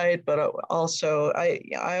website, but also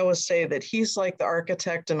I always say that he's like the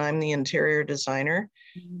architect and I'm the interior designer.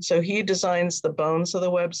 Mm-hmm. So he designs the bones of the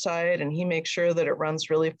website and he makes sure that it runs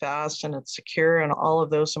really fast and it's secure and all of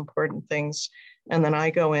those important things. And then I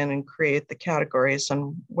go in and create the categories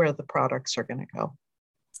and where the products are going to go.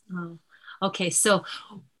 Oh, okay. So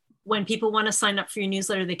when people want to sign up for your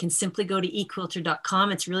newsletter, they can simply go to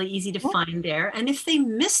equilter.com. It's really easy to find there. And if they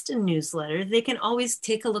missed a newsletter, they can always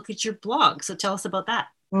take a look at your blog. So tell us about that.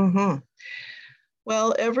 Mm-hmm.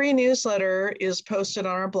 Well, every newsletter is posted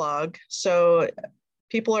on our blog. So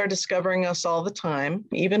people are discovering us all the time.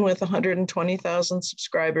 Even with 120,000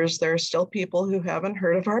 subscribers, there are still people who haven't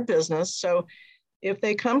heard of our business. So if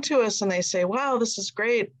they come to us and they say, wow, this is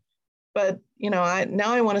great, but now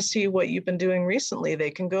I want to see what you've been doing recently,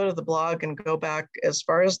 they can go to the blog and go back as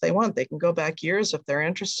far as they want. They can go back years if they're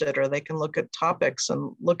interested, or they can look at topics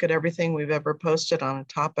and look at everything we've ever posted on a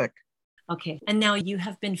topic. Okay. And now you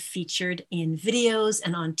have been featured in videos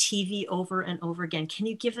and on TV over and over again. Can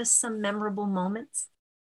you give us some memorable moments?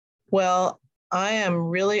 Well, I am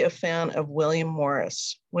really a fan of William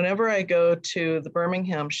Morris. Whenever I go to the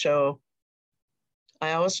Birmingham show,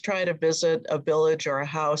 I always try to visit a village or a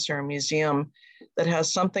house or a museum that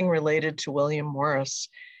has something related to William Morris.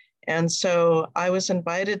 And so I was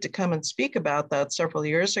invited to come and speak about that several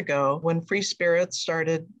years ago when Free Spirits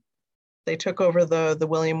started. They took over the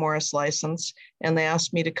William Morris license and they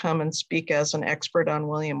asked me to come and speak as an expert on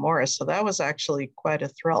William Morris. So that was actually quite a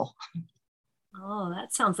thrill. Oh,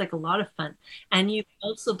 that sounds like a lot of fun. And you've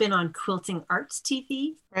also been on Quilting Arts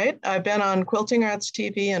TV? Right. I've been on Quilting Arts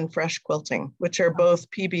TV and Fresh Quilting, which are both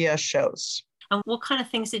PBS shows. And what kind of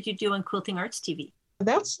things did you do on Quilting Arts TV?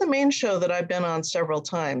 That's the main show that I've been on several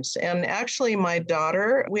times. And actually, my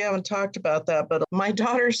daughter, we haven't talked about that, but my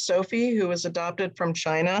daughter, Sophie, who was adopted from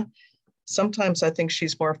China, sometimes I think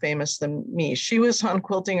she's more famous than me. She was on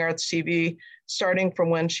Quilting Arts TV starting from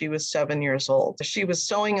when she was 7 years old. She was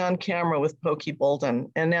sewing on camera with Pokey Bolden,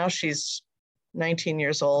 and now she's 19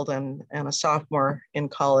 years old and a sophomore in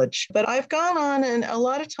college. But I've gone on, and a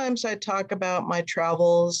lot of times I talk about my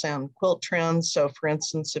travels and quilt trends. So for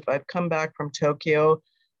instance, if I've come back from Tokyo,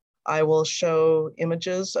 I will show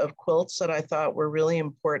images of quilts that I thought were really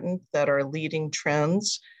important that are leading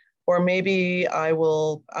trends. Or maybe I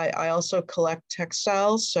also collect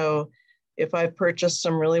textiles. So if I've purchased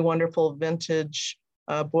some really wonderful vintage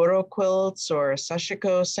Boro quilts or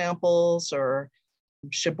sashiko samples or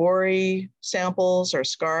shibori samples or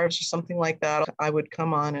scarves or something like that, I would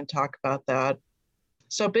come on and talk about that.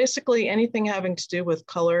 So basically anything having to do with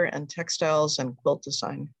color and textiles and quilt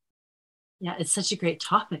design. Yeah, it's such a great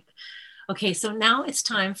topic. Okay, so now it's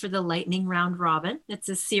time for the lightning round robin. It's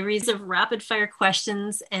a series of rapid fire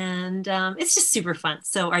questions and it's just super fun.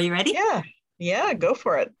 So are you ready? Yeah, go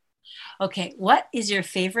for it. Okay, what is your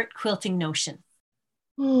favorite quilting notion?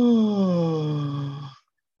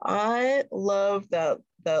 I love that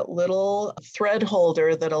little thread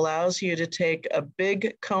holder that allows you to take a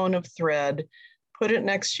big cone of thread, put it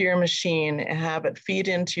next to your machine and have it feed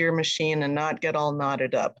into your machine and not get all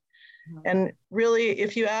knotted up. And really,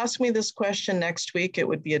 if you ask me this question next week, it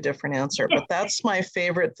would be a different answer. But that's my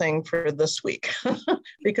favorite thing for this week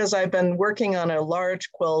because I've been working on a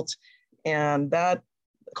large quilt and that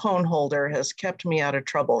cone holder has kept me out of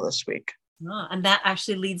trouble this week. Oh, and that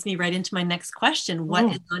actually leads me right into my next question.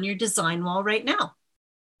 What is on your design wall right now?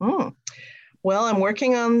 Well, I'm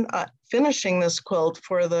working on finishing this quilt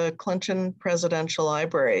for the Clinton Presidential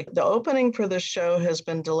Library. The opening for this show has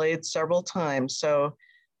been delayed several times. So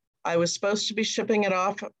I was supposed to be shipping it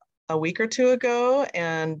off a week or two ago.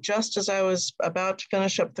 And just as I was about to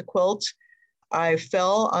finish up the quilt, I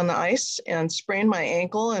fell on the ice and sprained my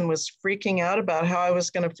ankle and was freaking out about how I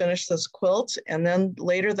was going to finish this quilt. And then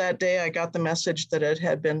later that day, I got the message that it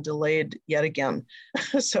had been delayed yet again.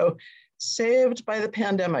 So saved by the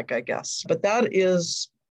pandemic, I guess. But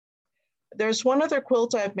there's one other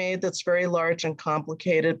quilt I've made that's very large and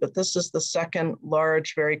complicated, but this is the second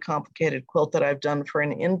large, very complicated quilt that I've done for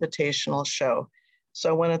an invitational show.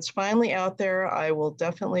 So when it's finally out there, I will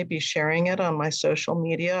definitely be sharing it on my social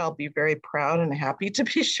media. I'll be very proud and happy to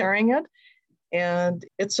be sharing it. And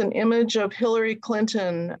it's an image of Hillary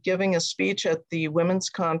Clinton giving a speech at the Women's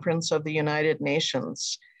Conference of the United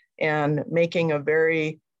Nations and making a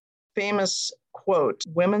very famous quote,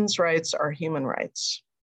 "Women's rights are human rights,"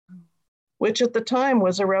 which at the time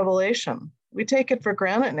was a revelation. we take it for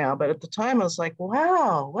granted now. But at the time I was like,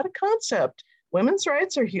 wow, what a concept. Women's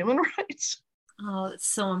rights are human rights. Oh, it's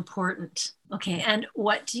so important. Okay. And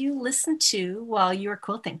what do you listen to while you are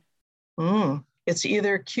quilting? It's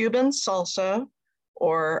either Cuban salsa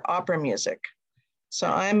or opera music. So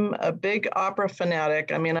I'm a big opera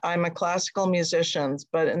fanatic. I mean, I'm a classical musician,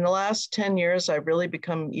 but in the last 10 years, I've really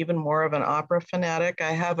become even more of an opera fanatic.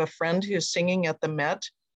 I have a friend who's singing at the Met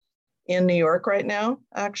in New York right now,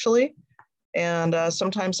 actually. And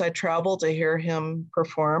sometimes I travel to hear him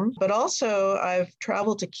perform. But also, I've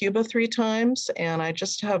traveled to Cuba 3 times, and I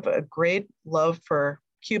just have a great love for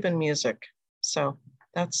Cuban music. So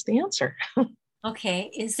that's the answer. Okay.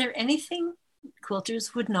 Is there anything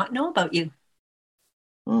quilters would not know about you?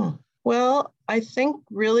 Well, I think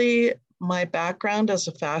really my background as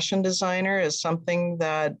a fashion designer is something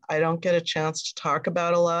that I don't get a chance to talk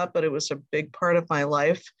about a lot, but it was a big part of my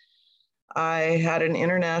life. I had an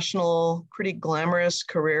international, pretty glamorous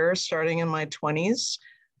career starting in my 20s.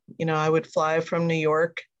 I would fly from New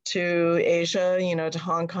York to Asia, to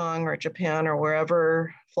Hong Kong or Japan or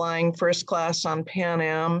wherever, flying first class on Pan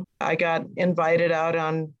Am. I got invited out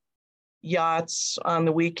on yachts on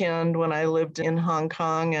the weekend when I lived in Hong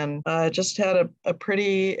Kong, and just had a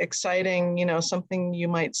pretty exciting, something you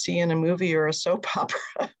might see in a movie or a soap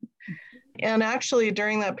opera. And actually,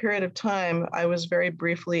 during that period of time, I was very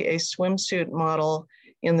briefly a swimsuit model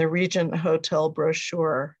in the Regent Hotel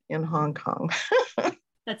brochure in Hong Kong.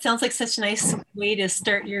 That sounds like such a nice way to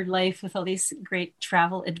start your life with all these great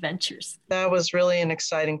travel adventures. That was really an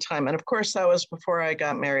exciting time. And of course, that was before I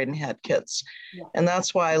got married and had kids. Yeah. And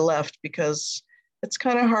that's why I left, because it's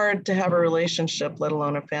kind of hard to have a relationship, let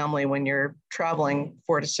alone a family, when you're traveling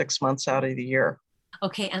 4 to 6 months out of the year.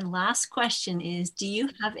 Okay, and last question is, do you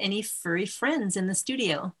have any furry friends in the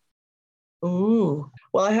studio? Ooh,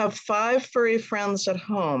 well, I have 5 furry friends at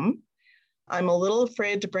home. I'm a little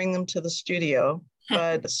afraid to bring them to the studio,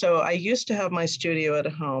 but so I used to have my studio at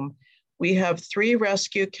home. We have 3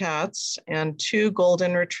 rescue cats and 2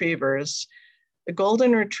 golden retrievers. The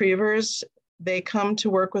golden retrievers, they come to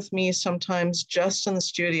work with me sometimes just in the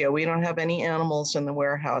studio. We don't have any animals in the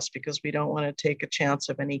warehouse because we don't want to take a chance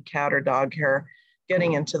of any cat or dog hair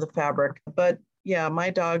getting into the fabric. But yeah, my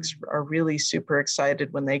dogs are really super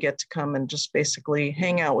excited when they get to come and just basically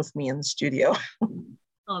hang out with me in the studio.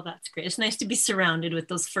 Oh, that's great. It's nice to be surrounded with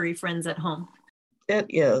those furry friends at home. It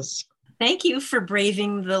is. Thank you for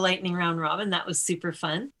braving the lightning round, Robin. That was super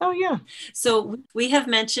fun. Oh, yeah. So we have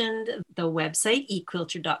mentioned the website,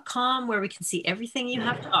 equilter.com, where we can see everything you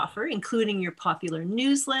have to offer, including your popular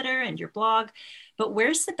newsletter and your blog. But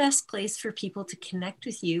where's the best place for people to connect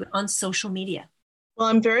with you on social media? Well,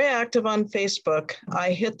 I'm very active on Facebook.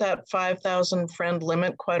 I hit that 5,000 friend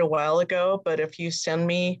limit quite a while ago, but if you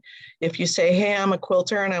say, hey, I'm a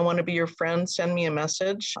quilter and I want to be your friend, send me a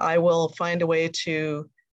message. I will find a way to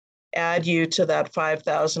add you to that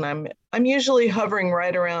 5,000. I'm usually hovering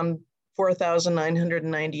right around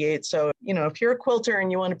 4,998. So, if you're a quilter and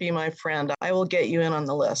you want to be my friend, I will get you in on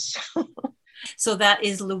the list. So that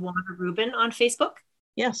is Luana Rubin on Facebook?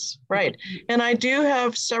 Yes, right. And I do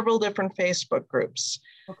have several different Facebook groups.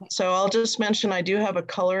 Okay. So I'll just mention I do have a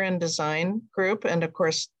color and design group. And of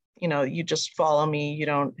course, you just follow me. You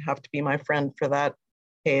don't have to be my friend for that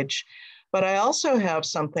page. But I also have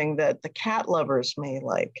something that the cat lovers may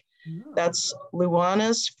like. Oh. That's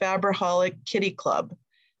Luana's Fabraholic Kitty Club.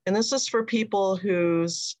 And this is for people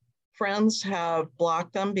whose friends have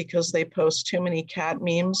blocked them because they post too many cat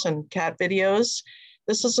memes and cat videos.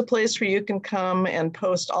 This is a place where you can come and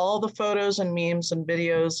post all the photos and memes and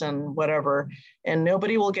videos and whatever, and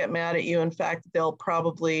nobody will get mad at you. In fact, they'll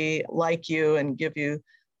probably like you and give you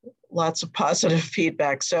lots of positive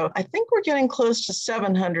feedback. So I think we're getting close to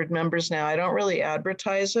 700 members now. I don't really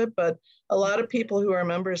advertise it, but a lot of people who are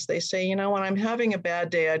members, they say, when I'm having a bad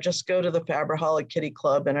day, I just go to the Fabraholic Kitty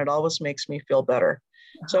Club and it always makes me feel better.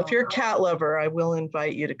 So if you're a cat lover, I will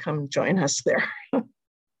invite you to come join us there.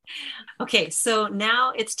 Okay, so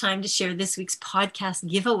now it's time to share this week's podcast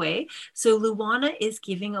giveaway. So Luana is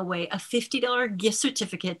giving away a $50 gift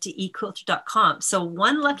certificate to equilter.com. So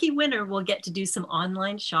one lucky winner will get to do some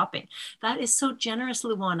online shopping. That is so generous,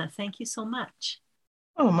 Luana. Thank you so much.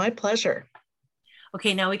 Oh, my pleasure.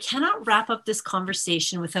 Okay, now we cannot wrap up this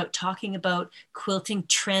conversation without talking about quilting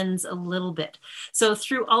trends a little bit. So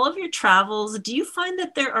through all of your travels, do you find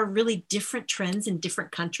that there are really different trends in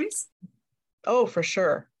different countries? Oh, for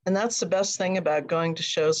sure. And that's the best thing about going to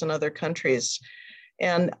shows in other countries.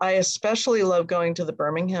 And I especially love going to the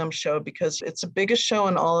Birmingham show because it's the biggest show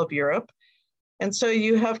in all of Europe. And so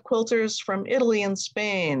you have quilters from Italy and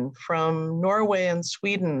Spain, from Norway and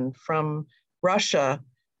Sweden, from Russia,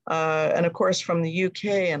 and of course from the UK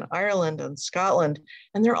and Ireland and Scotland,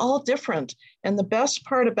 and they're all different. And the best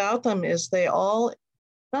part about them is they all,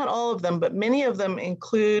 not all of them, but many of them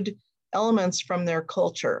include elements from their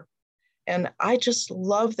culture. And I just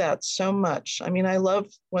love that so much. I mean, I love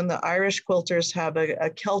when the Irish quilters have a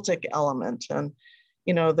Celtic element, and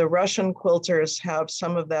the Russian quilters have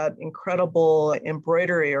some of that incredible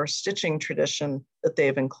embroidery or stitching tradition that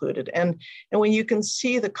they've included. And when you can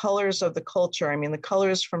see the colors of the culture, I mean, the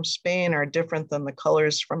colors from Spain are different than the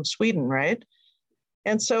colors from Sweden, right?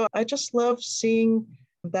 And so I just love seeing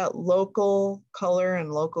that local color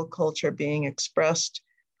and local culture being expressed.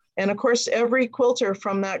 And of course, every quilter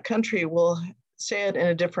from that country will say it in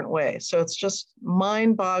a different way. So it's just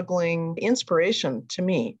mind-boggling inspiration to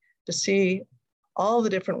me to see all the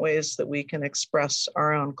different ways that we can express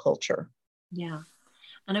our own culture. Yeah.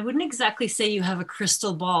 And I wouldn't exactly say you have a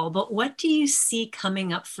crystal ball, but what do you see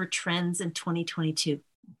coming up for trends in 2022?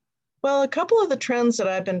 Well, a couple of the trends that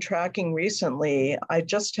I've been tracking recently, I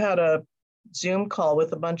just had a Zoom call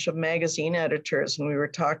with a bunch of magazine editors, and we were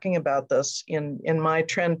talking about this in my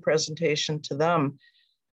trend presentation to them.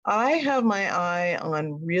 I have my eye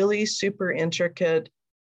on really super intricate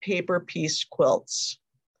paper piece quilts.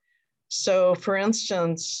 So for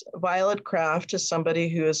instance, Violet Craft is somebody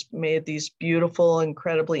who has made these beautiful,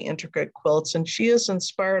 incredibly intricate quilts, and she has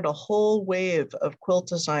inspired a whole wave of quilt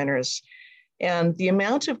designers. And the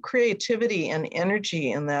amount of creativity and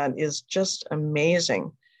energy in that is just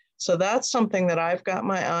amazing. So that's something that I've got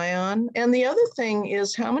my eye on. And the other thing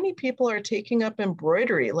is how many people are taking up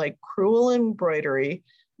embroidery, like crewel embroidery,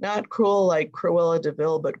 not crewel like Cruella de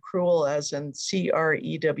Vil, but crewel as in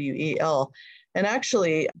Crewel. And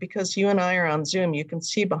actually, because you and I are on Zoom, you can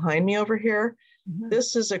see behind me over here,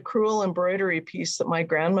 This is a crewel embroidery piece that my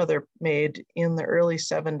grandmother made in the early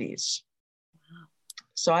 70s. Wow.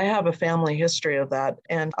 So I have a family history of that.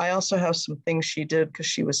 And I also have some things she did because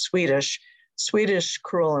she was Swedish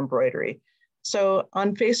crewel embroidery. So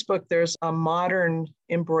on Facebook, there's a modern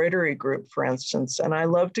embroidery group, for instance, and I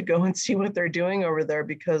love to go and see what they're doing over there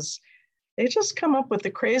because they just come up with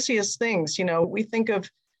the craziest things. We think of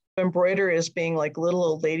embroidery as being like little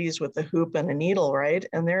old ladies with a hoop and a needle, right?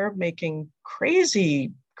 And they're making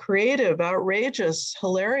crazy, creative, outrageous,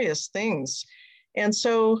 hilarious things. And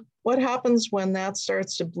so what happens when that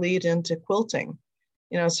starts to bleed into quilting?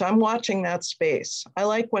 So I'm watching that space. I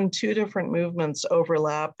like when two different movements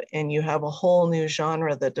overlap and you have a whole new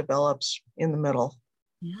genre that develops in the middle.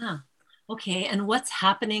 Yeah. Okay. And what's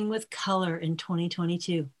happening with color in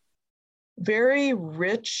 2022? Very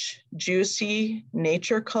rich, juicy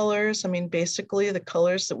nature colors. I mean, basically the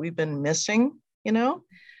colors that we've been missing,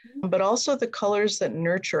 but also the colors that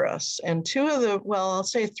nurture us. And I'll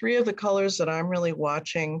say three of the colors that I'm really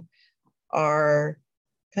watching are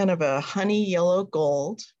kind of a honey yellow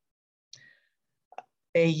gold,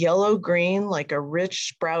 a yellow green, like a rich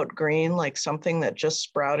sprout green, like something that just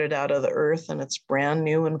sprouted out of the earth and it's brand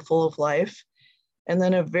new and full of life. And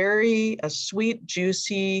then a sweet,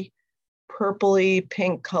 juicy, purpley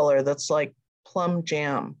pink color that's like plum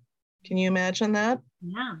jam. Can you imagine that?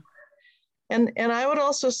 Yeah. And I would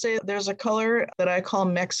also say there's a color that I call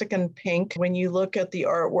Mexican pink. When you look at the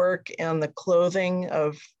artwork and the clothing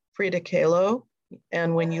of Frida Kahlo,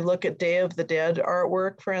 and when you look at Day of the Dead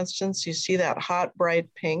artwork, for instance, you see that hot,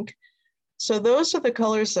 bright pink. So those are the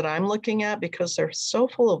colors that I'm looking at because they're so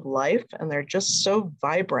full of life and they're just so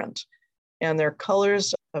vibrant. And they're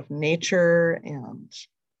colors of nature and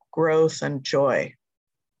growth and joy.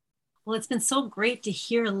 Well, it's been so great to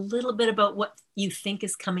hear a little bit about what you think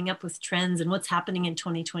is coming up with trends and what's happening in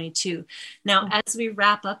 2022. Now, as we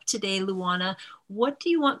wrap up today, Luana, what do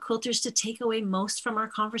you want quilters to take away most from our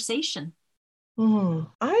conversation?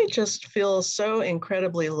 I just feel so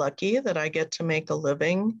incredibly lucky that I get to make a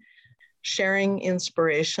living sharing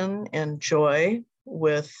inspiration and joy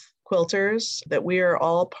with quilters, that we are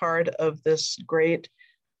all part of this great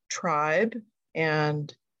tribe,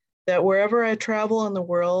 and that wherever I travel in the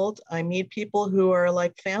world, I meet people who are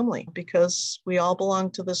like family because we all belong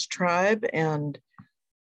to this tribe, and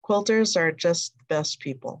quilters are just the best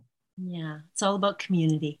people. Yeah, it's all about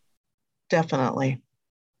community. Definitely.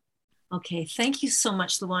 Okay, thank you so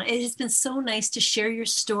much, Luana. It has been so nice to share your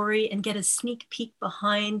story and get a sneak peek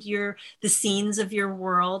behind the scenes of your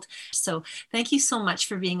world. So thank you so much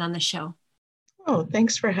for being on the show. Oh,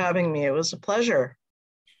 thanks for having me. It was a pleasure.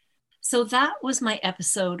 So that was my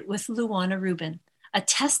episode with Luana Rubin. a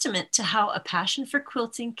testament to how a passion for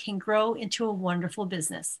quilting can grow into a wonderful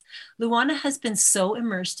business. Luana has been so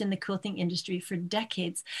immersed in the quilting industry for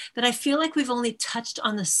decades that I feel like we've only touched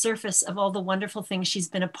on the surface of all the wonderful things she's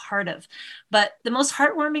been a part of. But the most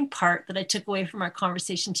heartwarming part that I took away from our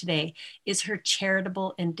conversation today is her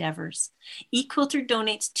charitable endeavors. eQuilter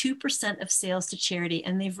donates 2% of sales to charity,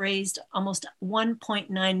 and they've raised almost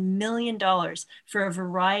 $1.9 million for a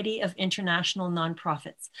variety of international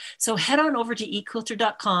nonprofits. So head on over to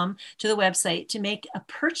eQuilter.com to the website to make a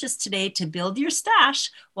purchase today to build your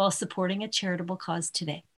stash while supporting a charitable cause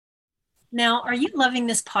today. Now, are you loving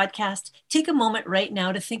this podcast? Take a moment right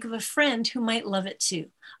now to think of a friend who might love it too.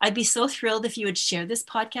 I'd be so thrilled if you would share this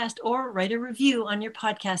podcast or write a review on your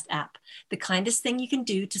podcast app. The kindest thing you can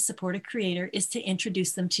do to support a creator is to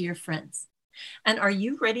introduce them to your friends. And are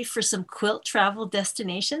you ready for some quilt travel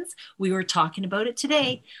destinations? We were talking about it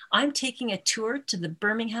today. I'm taking a tour to the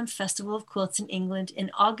Birmingham Festival of Quilts in England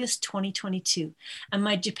in August 2022. And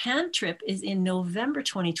my Japan trip is in November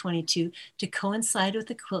 2022 to coincide with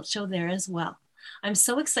the quilt show there as well. I'm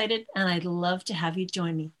so excited, and I'd love to have you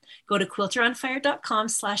join me. Go to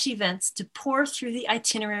quilteronfire.com/events to pour through the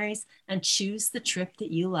itineraries and choose the trip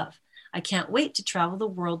that you love. I can't wait to travel the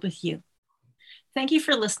world with you. Thank you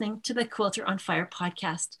for listening to the Quilter on Fire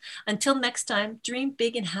podcast. Until next time, dream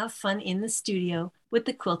big and have fun in the studio with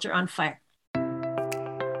the Quilter on Fire.